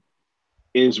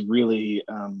is really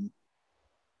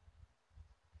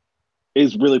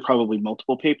probably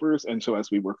multiple papers, and so as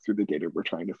we work through the data, we're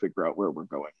trying to figure out where we're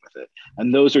going with it.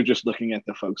 And those are just looking at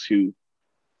the folks who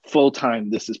full-time,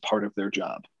 this is part of their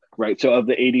job, right? So of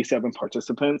the 87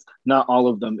 participants, not all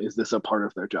of them is this a part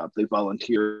of their job. They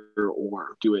volunteer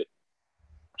or do it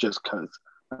just because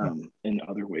in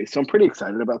other ways. So I'm pretty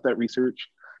excited about that research.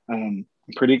 I'm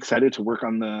pretty excited to work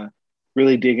on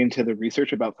really dig into the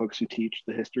research about folks who teach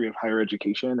the history of higher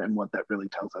education and what that really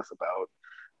tells us about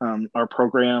our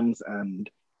programs and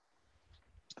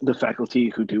the faculty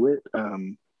who do it,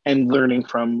 and learning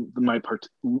from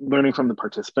the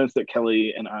participants that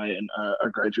Kelly and I and our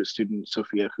graduate student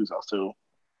Sophia, who's also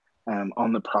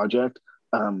on the project,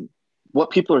 what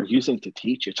people are using to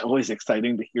teach. It's always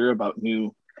exciting to hear about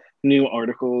new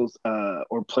articles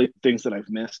or things that I've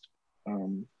missed.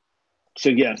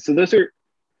 So those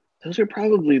are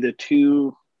probably the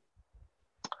two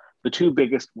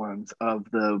biggest ones of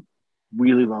the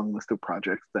really long list of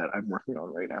projects that I'm working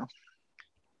on right now.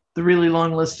 The really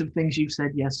long list of things you've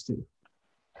said yes to.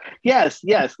 Yes.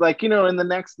 Like, in the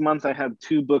next month, I have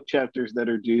 2 book chapters that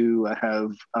are due. I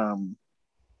have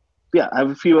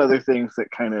a few other things that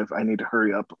kind of I need to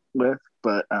hurry up with,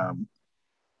 but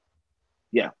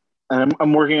and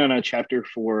I'm working on a chapter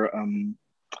for an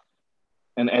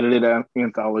edited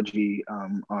anthology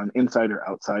on insider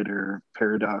outsider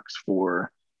paradox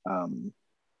for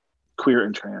queer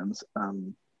and trans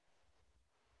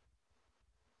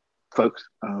folks,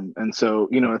 and so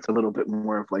it's a little bit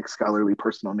more of like scholarly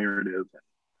personal narrative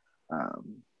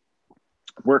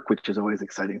work, which is always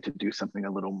exciting to do something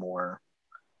a little more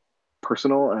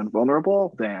personal and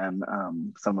vulnerable than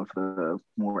some of the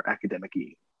more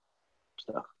academic-y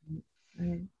stuff.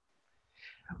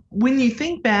 When you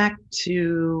think back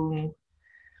to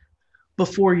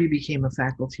before you became a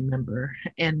faculty member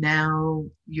and now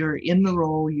you're in the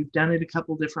role, you've done it a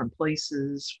couple different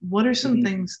places, what are some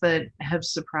things that have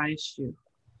surprised you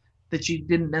that you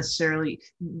didn't necessarily,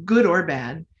 good or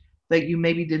bad, that you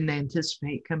maybe didn't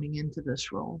anticipate coming into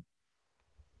this role?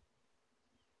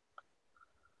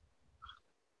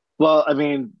 Well, I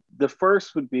mean, the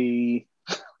first would be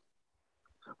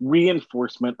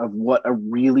reinforcement of what a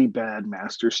really bad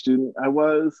master's student I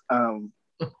was.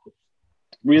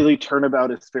 Really, turnabout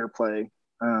is fair play.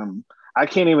 I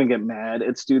can't even get mad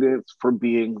at students for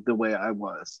being the way I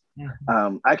was.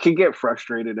 I can get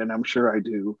frustrated, and I'm sure I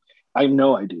do. I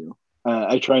know I do.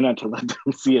 I try not to let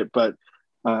them see it, but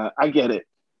I get it.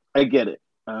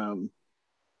 And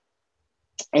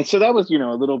so that was, a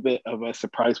little bit of a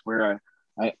surprise where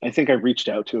I think I reached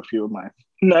out to a few of my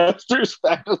master's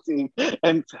faculty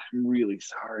and said, I'm really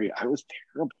sorry. I was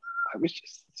terrible. I was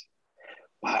just,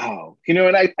 wow.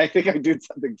 And I think I did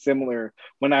something similar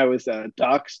when I was a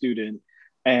doc student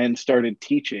and started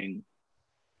teaching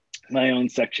my own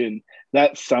section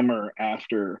that summer.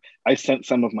 After I sent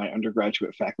some of my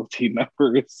undergraduate faculty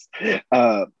members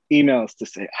emails to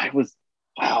say, I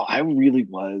really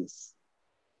was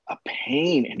a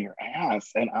pain in your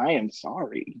ass, and I am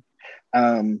sorry.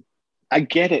 I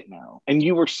get it now. And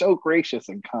you were so gracious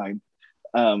and kind.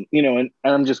 And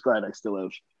I'm just glad I still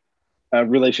have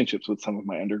relationships with some of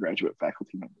my undergraduate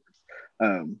faculty members,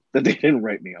 that they didn't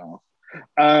write me off.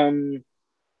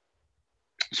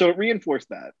 So it reinforced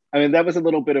that. I mean, that was a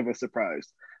little bit of a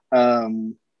surprise.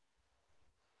 Um,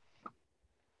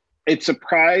 it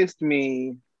surprised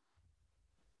me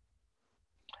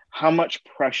how much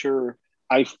pressure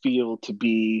I feel to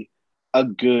be a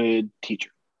good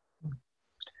teacher.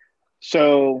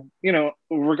 So,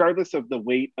 regardless of the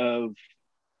weight of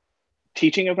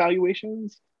teaching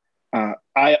evaluations,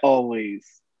 I always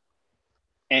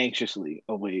anxiously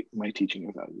await my teaching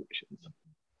evaluations.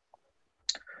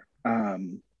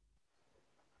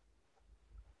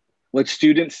 What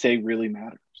students say really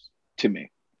matters to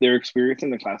me. Their experience in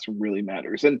the classroom really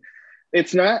matters. And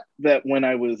it's not that when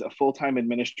I was a full-time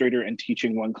administrator and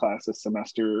teaching one class a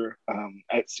semester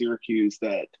at Syracuse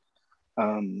that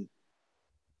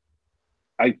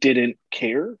I didn't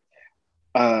care.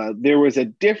 There was a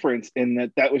difference in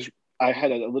that I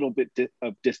had a little bit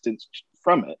of distance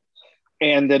from it,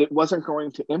 and that it wasn't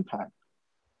going to impact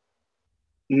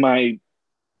my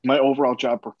overall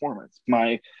job performance.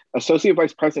 My associate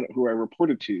vice president, who I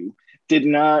reported to, did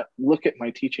not look at my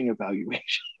teaching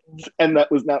evaluations, and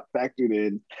that was not factored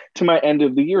in to my end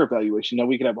of the year evaluation. Now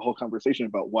we could have a whole conversation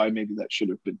about why maybe that should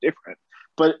have been different,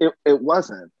 but it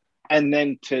wasn't. And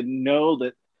then to know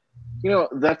that,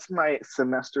 that's my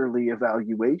semesterly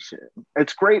evaluation.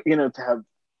 It's great, to have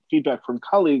feedback from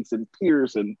colleagues and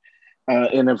peers and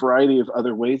in a variety of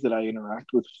other ways that I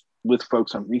interact with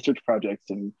folks on research projects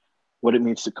and what it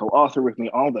means to co-author with me,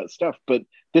 all that stuff. But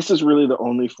this is really the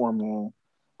only formal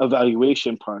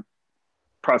evaluation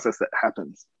process that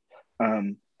happens.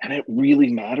 And it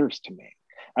really matters to me.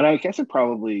 And I guess it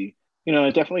probably,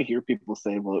 I definitely hear people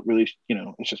say, well, it really,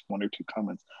 it's just one or two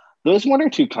comments. Those one or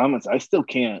two comments, I still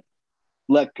can't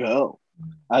let go.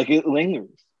 Like, it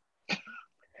lingers.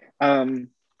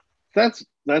 That's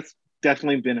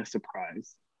definitely been a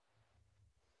surprise.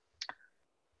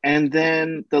 And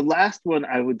then the last one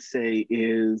I would say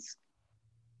is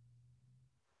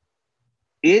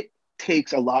it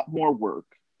takes a lot more work.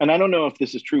 And I don't know if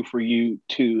this is true for you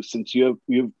too, since you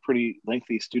have pretty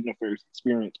lengthy student affairs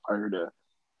experience prior to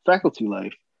faculty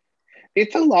life.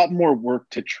 It's a lot more work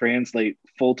to translate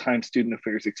full-time student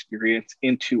affairs experience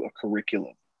into a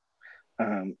curriculum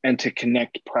and to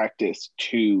connect practice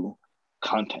to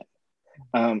content.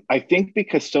 I think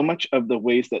because so much of the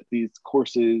ways that these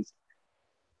courses,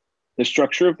 the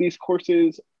structure of these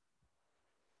courses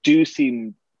do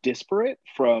seem disparate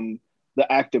from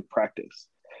the active practice.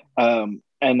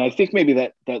 And I think maybe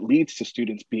that leads to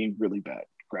students being really bad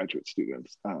graduate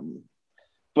students.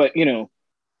 But,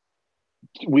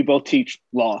 we both teach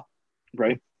law,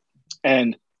 right?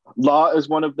 And law is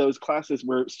one of those classes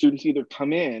where students either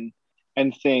come in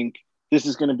and think this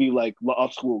is going to be like law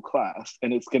school class,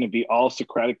 and it's going to be all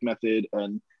Socratic method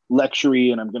and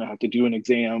lecture-y, and I'm going to have to do an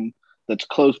exam that's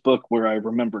closed book where I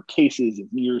remember cases and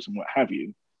years and what have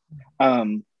you.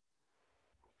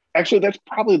 Actually, that's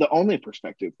probably the only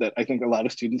perspective that I think a lot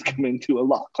of students come into a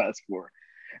law class for.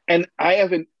 And I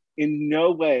haven't in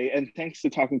no way, and thanks to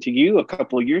talking to you a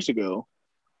couple of years ago,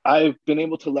 I've been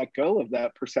able to let go of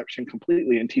that perception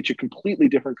completely and teach a completely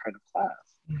different kind of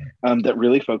class that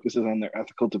really focuses on their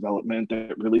ethical development,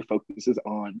 that really focuses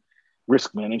on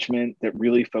risk management, that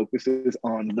really focuses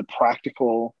on the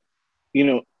practical,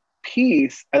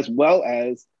 piece, as well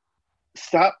as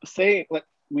stop saying, like,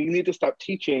 we need to stop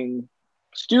teaching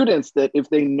students that if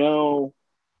they know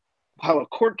how a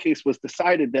court case was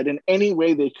decided, that in any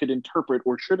way they could interpret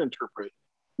or should interpret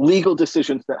legal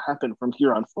decisions that happen from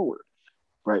here on forward,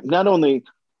 right? Not only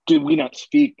do we not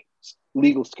speak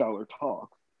legal scholar talk,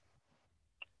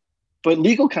 but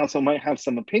legal counsel might have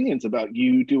some opinions about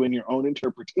you doing your own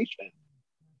interpretation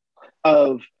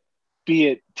of, be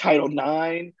it Title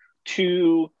IX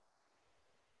to,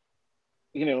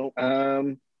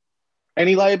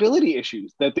 any liability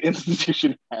issues that the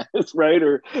institution has, right?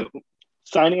 Or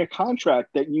signing a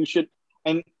contract that you should,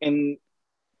 and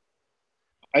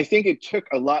I think it took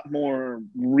a lot more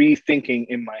rethinking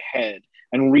in my head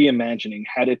and reimagining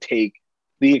how to take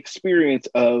the experience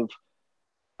of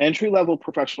entry-level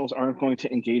professionals aren't going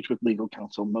to engage with legal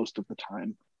counsel most of the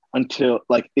time until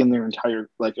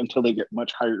until they get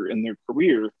much higher in their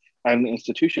career at an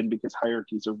institution, because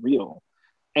hierarchies are real.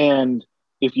 And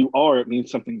if you are, it means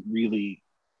something really,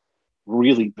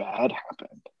 really bad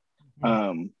happened,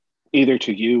 either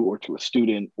to you or to a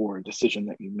student or a decision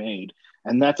that you made.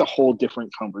 And that's a whole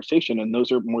different conversation. And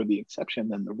those are more the exception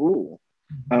than the rule.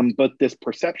 But this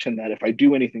perception that if I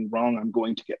do anything wrong, I'm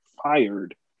going to get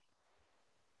fired,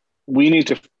 we need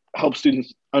to help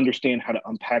students understand how to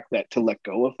unpack that, to let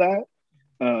go of that,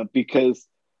 because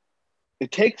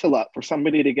it takes a lot for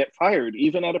somebody to get fired,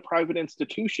 even at a private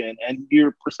institution, and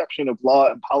your perception of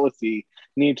law and policy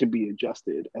need to be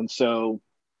adjusted. And so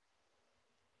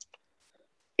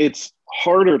it's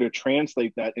harder to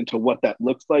translate that into what that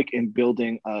looks like in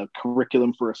building a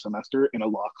curriculum for a semester in a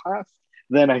law class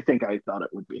than I think I thought it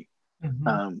would be.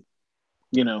 Mm-hmm.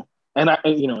 You know, and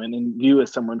and in you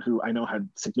as someone who I know had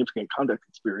significant conduct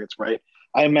experience, right?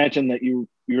 I imagine that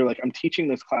you're like, I'm teaching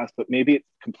this class, but maybe it's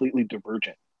completely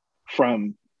divergent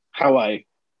from how I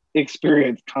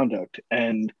experience conduct,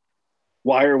 and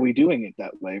why are we doing it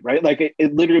that way, right? Like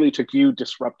it literally took you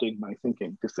disrupting my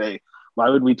thinking to say, why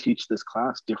would we teach this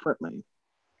class differently?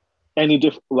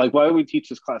 Like, why would we teach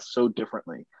this class so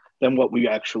differently than what we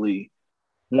actually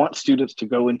want students to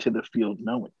go into the field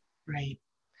knowing? Right.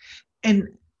 And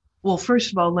well,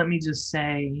 first of all, let me just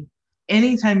say,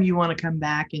 anytime you want to come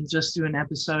back and just do an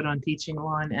episode on teaching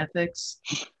law and ethics,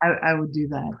 I would do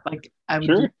that. Like I would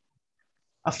do Sure.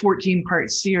 a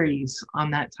 14-part series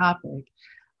on that topic.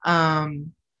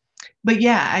 But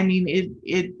yeah, I mean,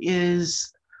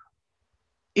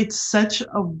 it's such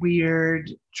a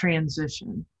weird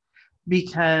transition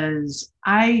because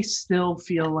I still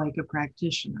feel like a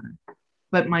practitioner,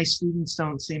 but my students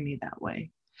don't see me that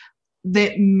way.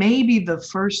 That maybe the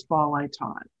first fall I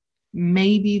taught,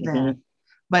 maybe then, Mm-hmm.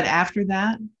 but after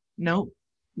that, nope.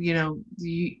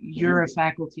 You're a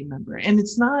faculty member, and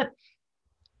it's not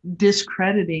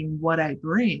discrediting what I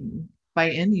bring by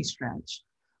any stretch.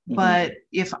 Mm-hmm. But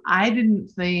if I didn't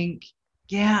think,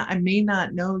 yeah, I may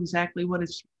not know exactly what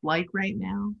it's like right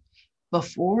now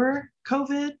before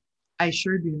COVID, I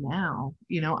sure do now.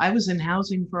 I was in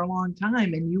housing for a long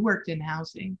time, and you worked in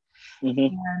housing.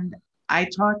 Mm-hmm. And I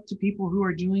talk to people who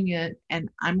are doing it, and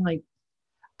I'm like,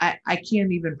 I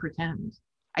can't even pretend.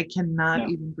 I cannot Yeah.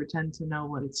 even pretend to know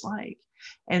what it's like.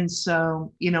 And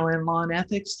so, in law and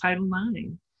ethics, Title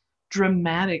IX,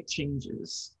 dramatic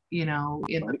changes, in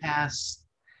the Right. past.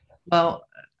 Well,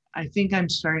 I think I'm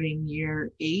starting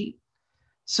year 8.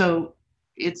 So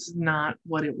it's not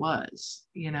what it was,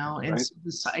 and Right. so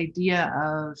this idea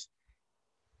of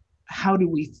how do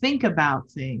we think about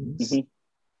things, Mm-hmm.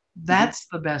 Mm-hmm. that's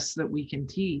the best that we can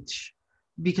teach,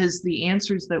 because the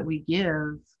answers that we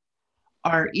give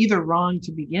are either wrong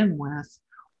to begin with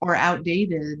or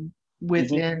outdated Mm-hmm.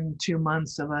 within 2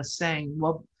 months of us saying,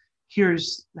 well,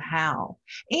 here's how.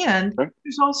 And Right.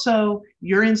 there's also,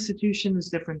 your institution is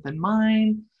different than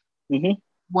mine. Mm-hmm.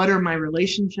 What are my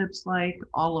relationships like?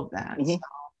 All of that. So, Mm-hmm.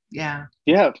 yeah.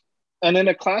 Yeah. And in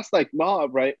a class like law,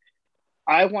 right,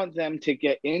 I want them to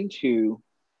get into,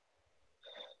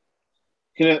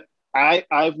 you know,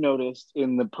 I've noticed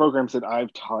in the programs that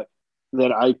I've taught,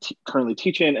 that currently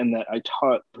teach in and that I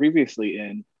taught previously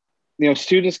in,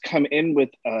 students come in with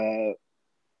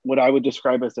what I would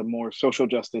describe as a more social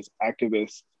justice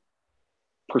activist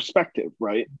perspective,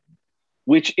 right?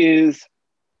 Which is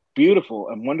beautiful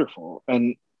and wonderful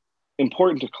and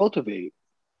important to cultivate.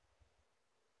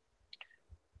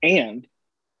 And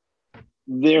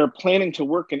they're planning to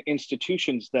work in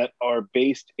institutions that are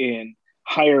based in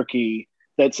hierarchy,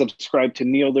 that subscribe to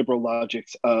neoliberal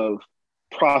logics of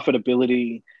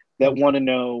profitability, that want to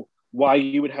know why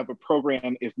you would have a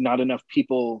program if not enough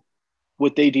people,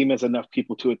 what they deem as enough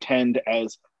people to attend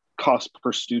as cost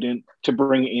per student, to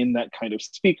bring in that kind of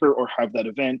speaker or have that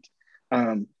event,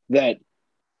 that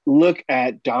look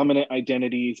at dominant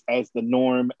identities as the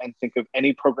norm and think of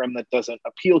any program that doesn't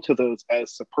appeal to those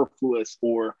as superfluous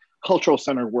or cultural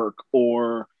center work,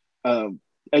 or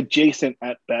adjacent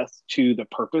at best to the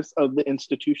purpose of the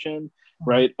institution,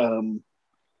 right?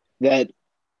 That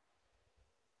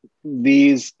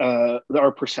these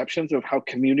our perceptions of how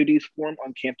communities form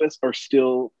on campus are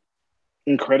still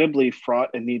incredibly fraught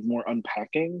and need more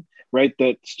unpacking, right?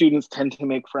 That students tend to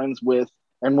make friends with,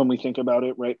 and when we think about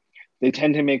it, right, they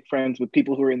tend to make friends with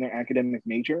people who are in their academic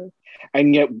major,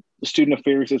 and yet student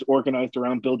affairs is organized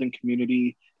around building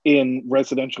community in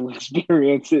residential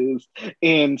experiences,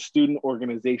 in student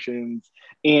organizations,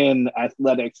 in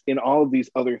athletics, in all of these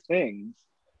other things.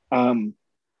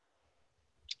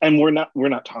 And we're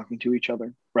not talking to each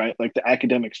other, right? Like the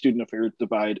academic student affairs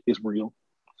divide is real.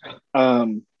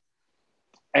 And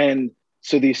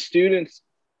so these students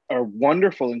are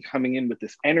wonderful in coming in with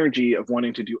this energy of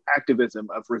wanting to do activism,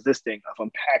 of resisting, of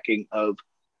unpacking, of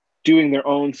doing their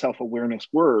own self-awareness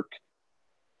work.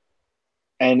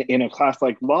 And in a class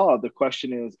like law, the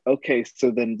question is, okay, so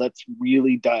then let's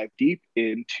really dive deep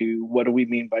into what do we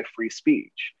mean by free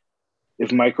speech?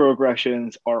 If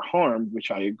microaggressions are harm,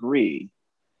 which I agree,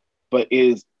 but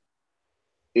is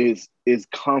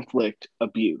conflict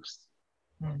abuse?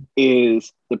 Mm.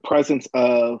 Is the presence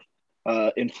of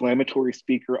inflammatory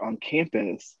speaker on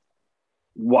campus,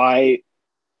 why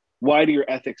do your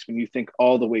ethics, when you think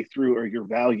all the way through, or your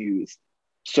values,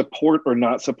 support or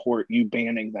not support you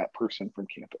banning that person from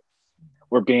campus?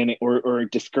 or banning or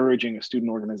discouraging a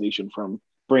student organization from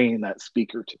bringing that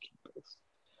speaker to campus,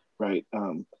 right?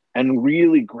 And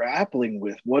really grappling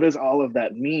with what does all of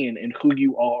that mean and who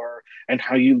you are and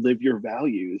how you live your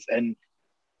values. And,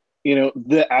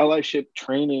 the allyship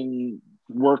training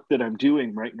work that I'm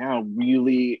doing right now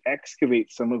really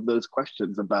excavates some of those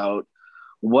questions about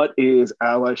what is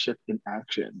allyship in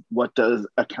action? What does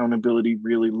accountability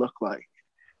really look like?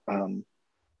 And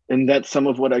that's some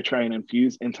of what I try and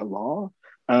infuse into law.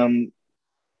 And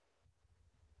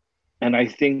I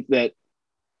think that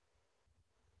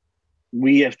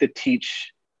we have to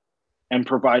teach and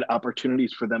provide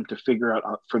opportunities for them to figure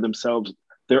out for themselves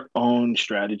their own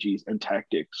strategies and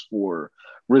tactics for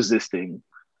resisting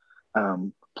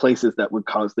places that would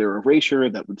cause their erasure,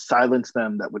 that would silence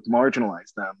them, that would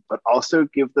marginalize them, but also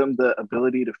give them the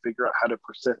ability to figure out how to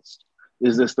persist.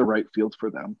 Is this the right field for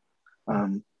them?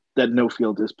 That no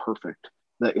field is perfect,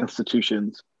 that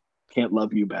institutions can't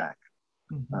love you back.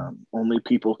 Only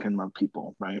people can love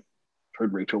people, right?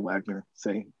 Heard Rachel Wagner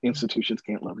say institutions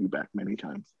can't love you back many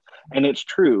times. And it's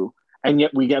true. And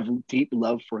yet we have deep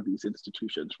love for these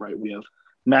institutions, right? We have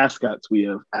mascots, we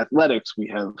have athletics, we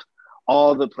have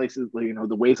all the places,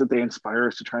 the ways that they inspire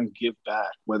us to try and give back,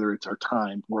 whether it's our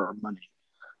time or our money.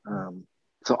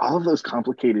 So all of those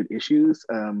complicated issues,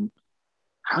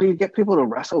 how do you get people to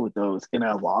wrestle with those in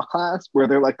a law class where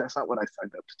they're like, that's not what I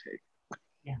signed up to take?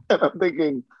 Yeah. And I'm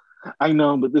thinking, I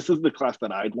know, but this is the class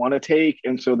that I'd want to take.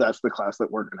 And so that's the class that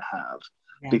we're going to have,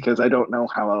 because I don't know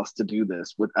how else to do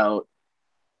this without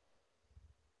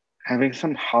having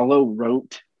some hollow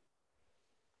rote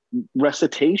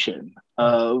recitation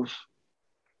of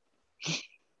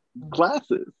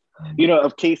classes,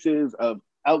 of cases, of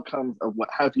outcomes, of what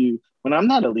have you, when I'm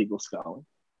not a legal scholar.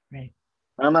 Right.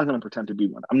 I'm not going to pretend to be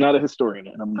one. I'm not a historian,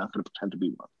 and I'm not going to pretend to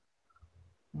be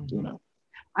one.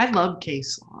 I love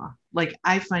case law. Like,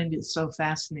 I find it so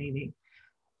fascinating.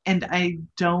 And I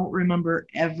don't remember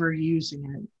ever using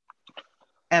it.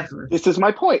 Ever. This is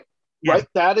my point, right?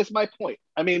 That is my point.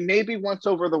 I mean, maybe once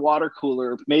over the water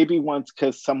cooler, maybe once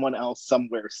because someone else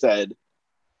somewhere said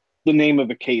the name of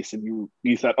a case and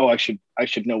you thought, oh, I should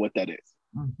know what that is.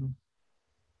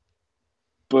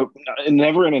 But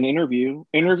never in an interview.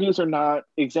 Interviews are not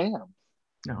exams.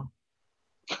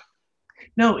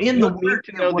 No, in you the need work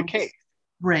to know the case.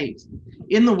 Right.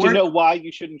 In the work. To know why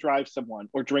you shouldn't drive someone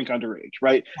or drink underage,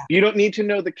 right? You don't need to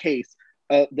know the case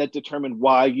that determined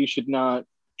why you should not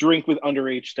drink with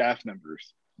underage staff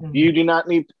members. You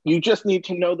just need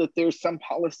to know that there's some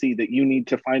policy that you need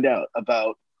to find out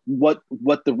about what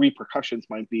the repercussions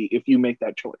might be if you make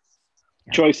that choice.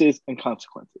 Choices and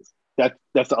consequences.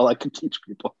 That's all I can teach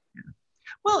people.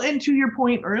 Well, and to your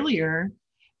point earlier,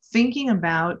 thinking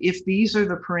about if these are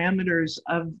the parameters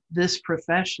of this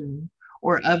profession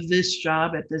or of this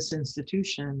job at this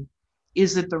institution,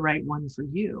 is it the right one for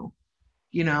you?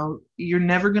 You're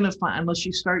never going to find, unless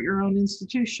you start your own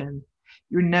institution,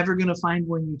 you're never going to find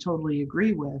one you totally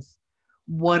agree with.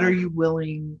 What are you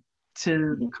willing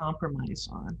to compromise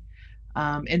on?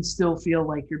 And still feel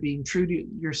like you're being true to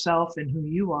yourself and who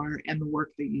you are and the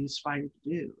work that you aspire to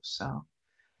do. So,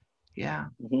 yeah.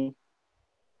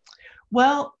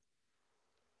 Well,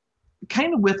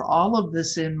 kind of with all of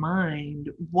this in mind,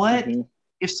 what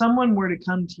if someone were to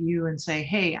come to you and say,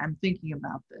 hey, I'm thinking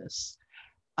about this?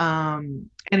 And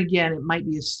again, it might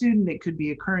be a student, it could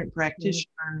be a current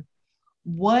practitioner.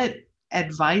 What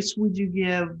advice would you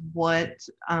give? What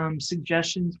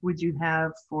suggestions would you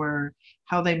have for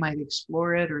how they might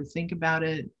explore it or think about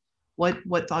it?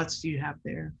 What thoughts do you have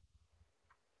there?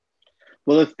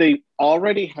 Well, if they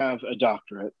already have a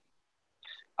doctorate,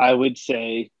 I would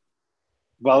say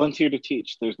volunteer to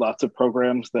teach. There's lots of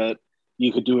programs that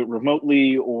you could do it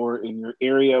remotely or in your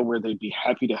area where they'd be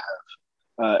happy to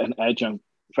have an adjunct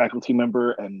faculty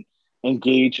member and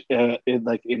engage in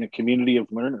a community of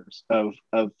learners, of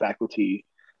faculty,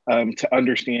 to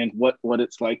understand what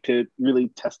it's like to really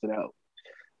test it out.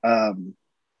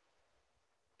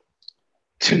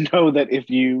 To know that if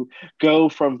you go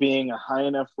from being a high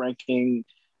enough ranking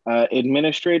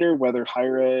administrator, whether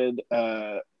higher ed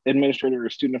administrator or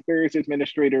student affairs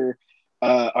administrator,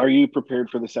 are you prepared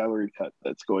for the salary cut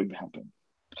that's going to happen?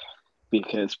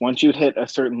 Because once you hit a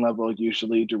certain level,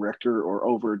 usually director or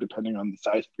over, depending on the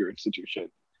size of your institution,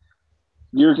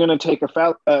 you're going to take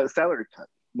a salary cut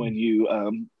when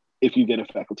if you get a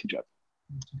faculty job.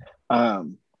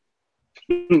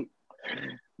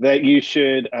 That you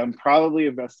should probably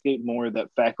investigate more that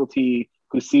faculty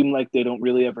who seem like they don't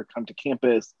really ever come to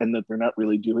campus and that they're not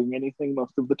really doing anything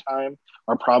most of the time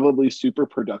are probably super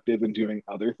productive in doing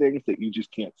other things that you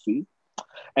just can't see.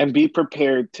 And be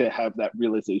prepared to have that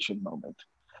realization moment.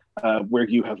 where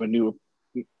you have a new,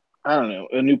 I don't know,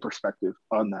 a new perspective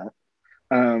on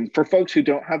that. For folks who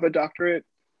don't have a doctorate,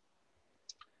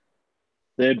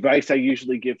 the advice I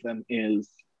usually give them is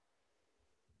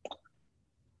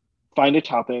find a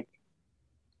topic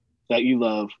that you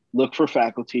love, look for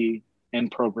faculty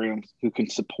and programs who can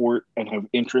support and have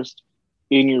interest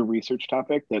in your research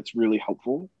topic. That's really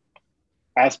helpful.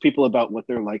 Ask people about what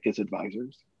they're like as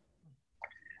advisors.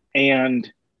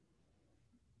 And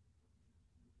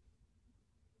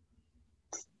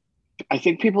I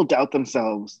think people doubt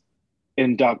themselves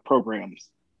in doc programs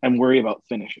and worry about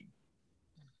finishing.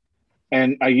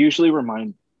 And I usually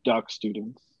remind doc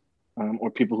students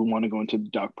or people who want to go into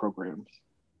doc programs,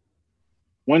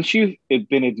 once you've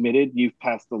been admitted, you've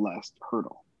passed the last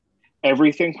hurdle.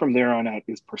 Everything from there on out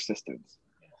is persistence.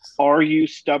 Yes. Are you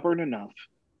stubborn enough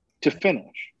to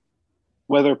finish,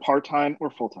 whether part-time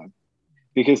or full-time?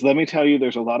 Because let me tell you,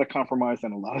 there's a lot of compromise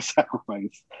and a lot of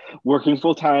sacrifice. Working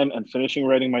full-time and finishing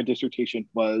writing my dissertation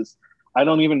was, I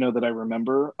don't even know that I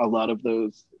remember a lot of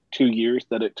those 2 years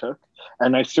that it took.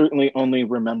 And I certainly only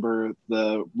remember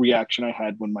the reaction I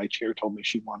had when my chair told me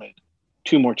she wanted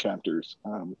 2 more chapters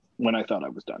when I thought I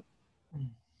was done.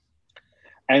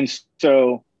 And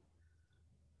so,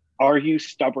 are you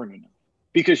stubborn enough?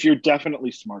 Because you're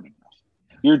definitely smart enough.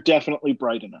 You're definitely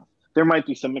bright enough. There might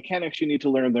be some mechanics you need to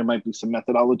learn. There might be some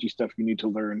methodology stuff you need to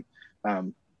learn.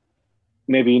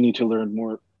 Maybe you need to learn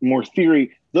more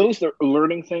theory. Those are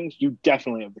learning things you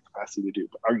definitely have the capacity to do.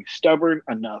 But are you stubborn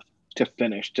enough to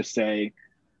finish, to say,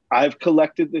 I've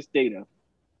collected this data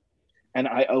and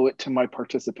I owe it to my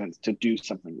participants to do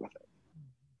something with it?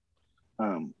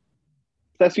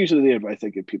 That's usually the advice I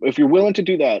give people. If you're willing to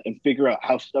do that and figure out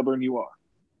how stubborn you are,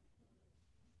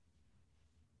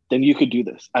 then you could do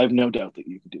this. I have no doubt that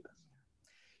you could do this.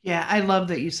 Yeah, I love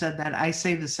that you said that. I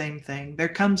say the same thing. There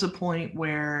comes a point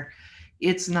where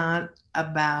it's not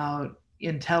about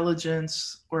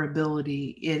intelligence or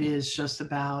ability. It is just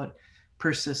about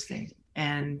persisting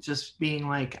and just being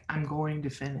like, I'm going to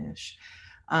finish.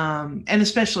 And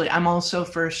especially, I'm also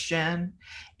first gen.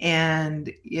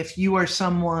 And if you are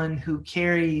someone who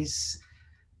carries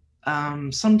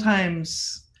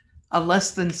sometimes a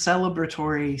less than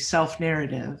celebratory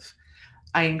self-narrative,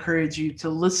 I encourage you to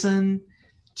listen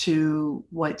to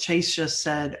what Chase just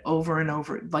said over and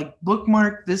over, like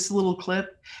bookmark this little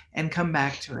clip and come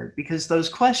back to it, because those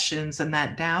questions and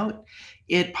that doubt,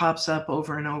 it pops up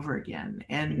over and over again.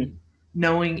 And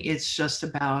knowing it's just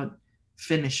about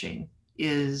finishing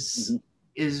is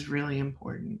really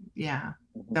important. Yeah.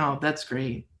 No, that's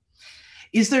great.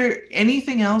 Is there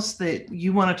anything else that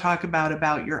you want to talk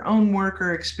about your own work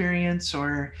or experience,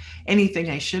 or anything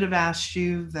I should have asked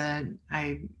you that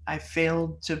I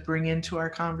failed to bring into our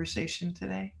conversation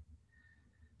today?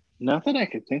 Not that I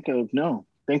could think of, no.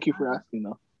 Thank you for asking,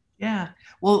 though. Yeah.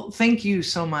 Well, thank you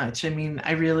so much. I mean,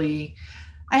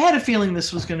 I had a feeling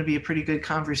this was going to be a pretty good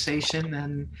conversation,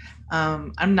 and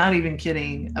I'm not even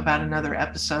kidding about another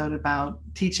episode about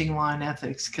teaching law and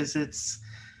ethics, because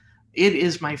it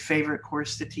is my favorite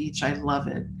course to teach. I love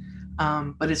it.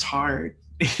 But it's hard.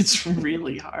 It's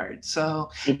really hard. So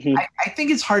I think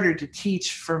it's harder to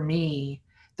teach for me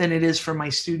than it is for my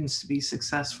students to be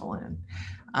successful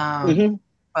in.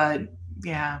 But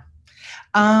yeah.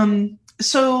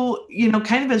 So,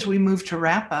 kind of as we move to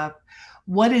wrap up,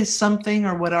 what is something,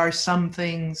 or what are some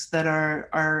things that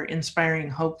are inspiring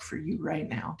hope for you right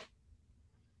now?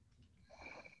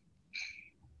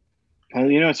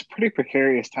 It's a pretty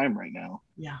precarious time right now.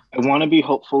 Yeah. I want to be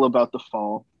hopeful about the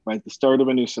fall, right? The start of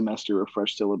a new semester, a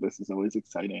fresh syllabus is always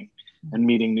exciting, and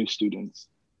meeting new students.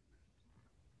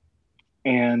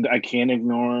 And I can't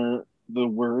ignore the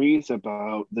worries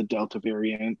about the Delta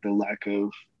variant, the lack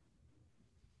of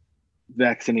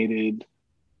vaccinated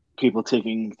people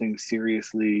taking things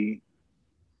seriously.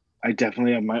 I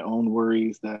definitely have my own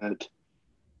worries that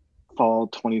fall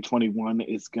 2021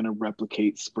 is going to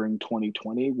replicate spring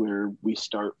 2020, where we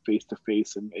start face to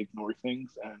face and ignore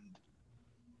things and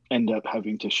end up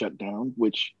having to shut down,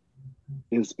 which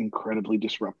is incredibly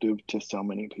disruptive to so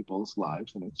many people's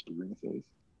lives and experiences.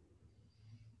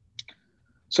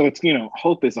 So it's,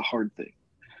 hope is a hard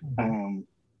thing.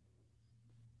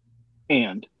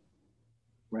 And,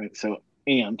 right? So,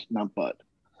 and, not but.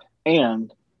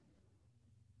 And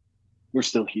we're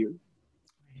still here.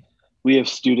 We have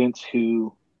students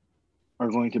who are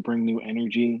going to bring new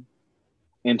energy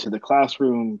into the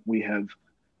classroom. We have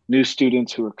new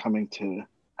students who are coming to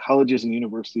colleges and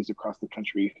universities across the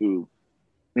country who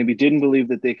maybe didn't believe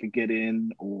that they could get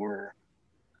in or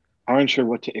aren't sure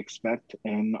what to expect.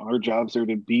 And our jobs are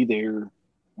to be there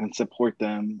and support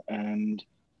them and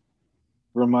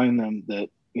remind them that,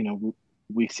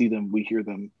 we see them, we hear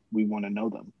them, we want to know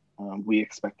them. We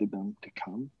expected them to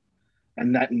come.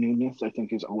 And that newness, I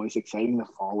think, is always exciting. The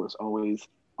fall is always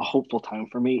a hopeful time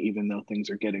for me, even though things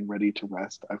are getting ready to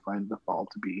rest. I find the fall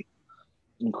to be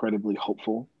incredibly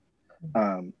hopeful.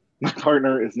 My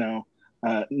partner is now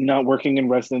not working in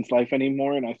residence life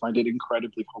anymore, and I find it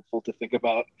incredibly hopeful to think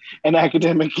about an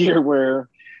academic year where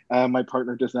my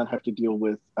partner does not have to deal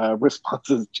with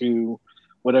responses to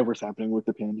whatever's happening with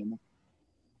the pandemic.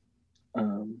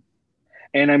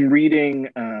 And I'm reading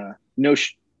No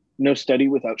Study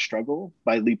Without Struggle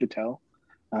by Lee Patel.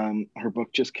 Her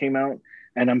book just came out,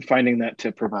 and I'm finding that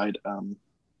to provide,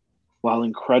 while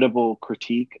incredible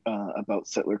critique about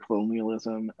settler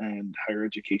colonialism and higher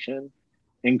education,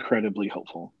 incredibly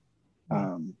hopeful.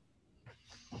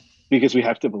 Because we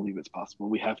have to believe it's possible.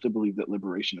 We have to believe that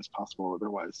liberation is possible.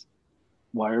 Otherwise,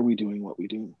 why are we doing what we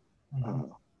do?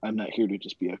 I'm not here to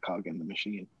just be a cog in the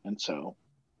machine. And so,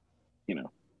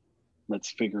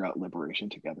 let's figure out liberation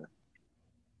together.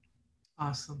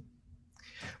 Awesome.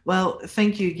 Well,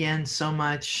 thank you again so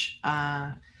much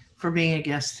for being a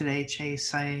guest today,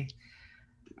 Chase. I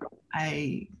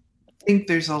think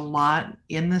there's a lot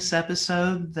in this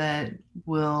episode that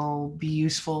will be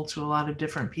useful to a lot of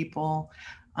different people.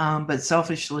 But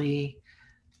selfishly,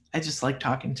 I just like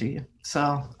talking to you.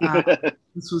 So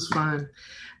this was fun.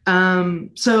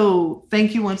 So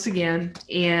thank you once again.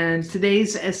 And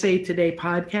today's Essay Today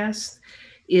podcast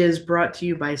is brought to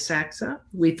you by SACSA.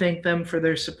 We thank them for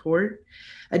their support.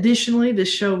 Additionally, this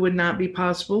show would not be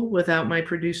possible without my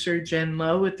producer, Jen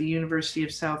Lowe at the University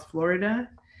of South Florida.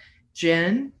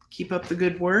 Jen, keep up the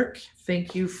good work.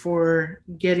 Thank you for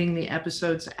getting the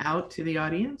episodes out to the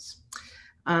audience.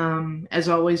 As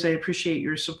always, I appreciate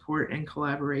your support and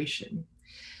collaboration.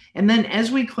 And then as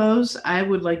we close, I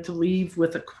would like to leave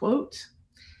with a quote.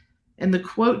 And the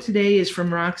quote today is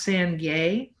from Roxane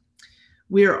Gay.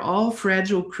 We are all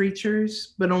fragile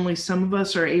creatures, but only some of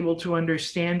us are able to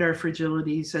understand our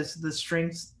fragilities as the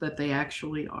strengths that they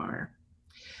actually are.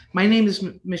 My name is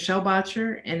Michelle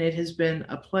Boettcher, and it has been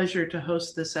a pleasure to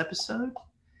host this episode.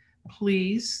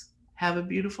 Please have a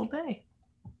beautiful day.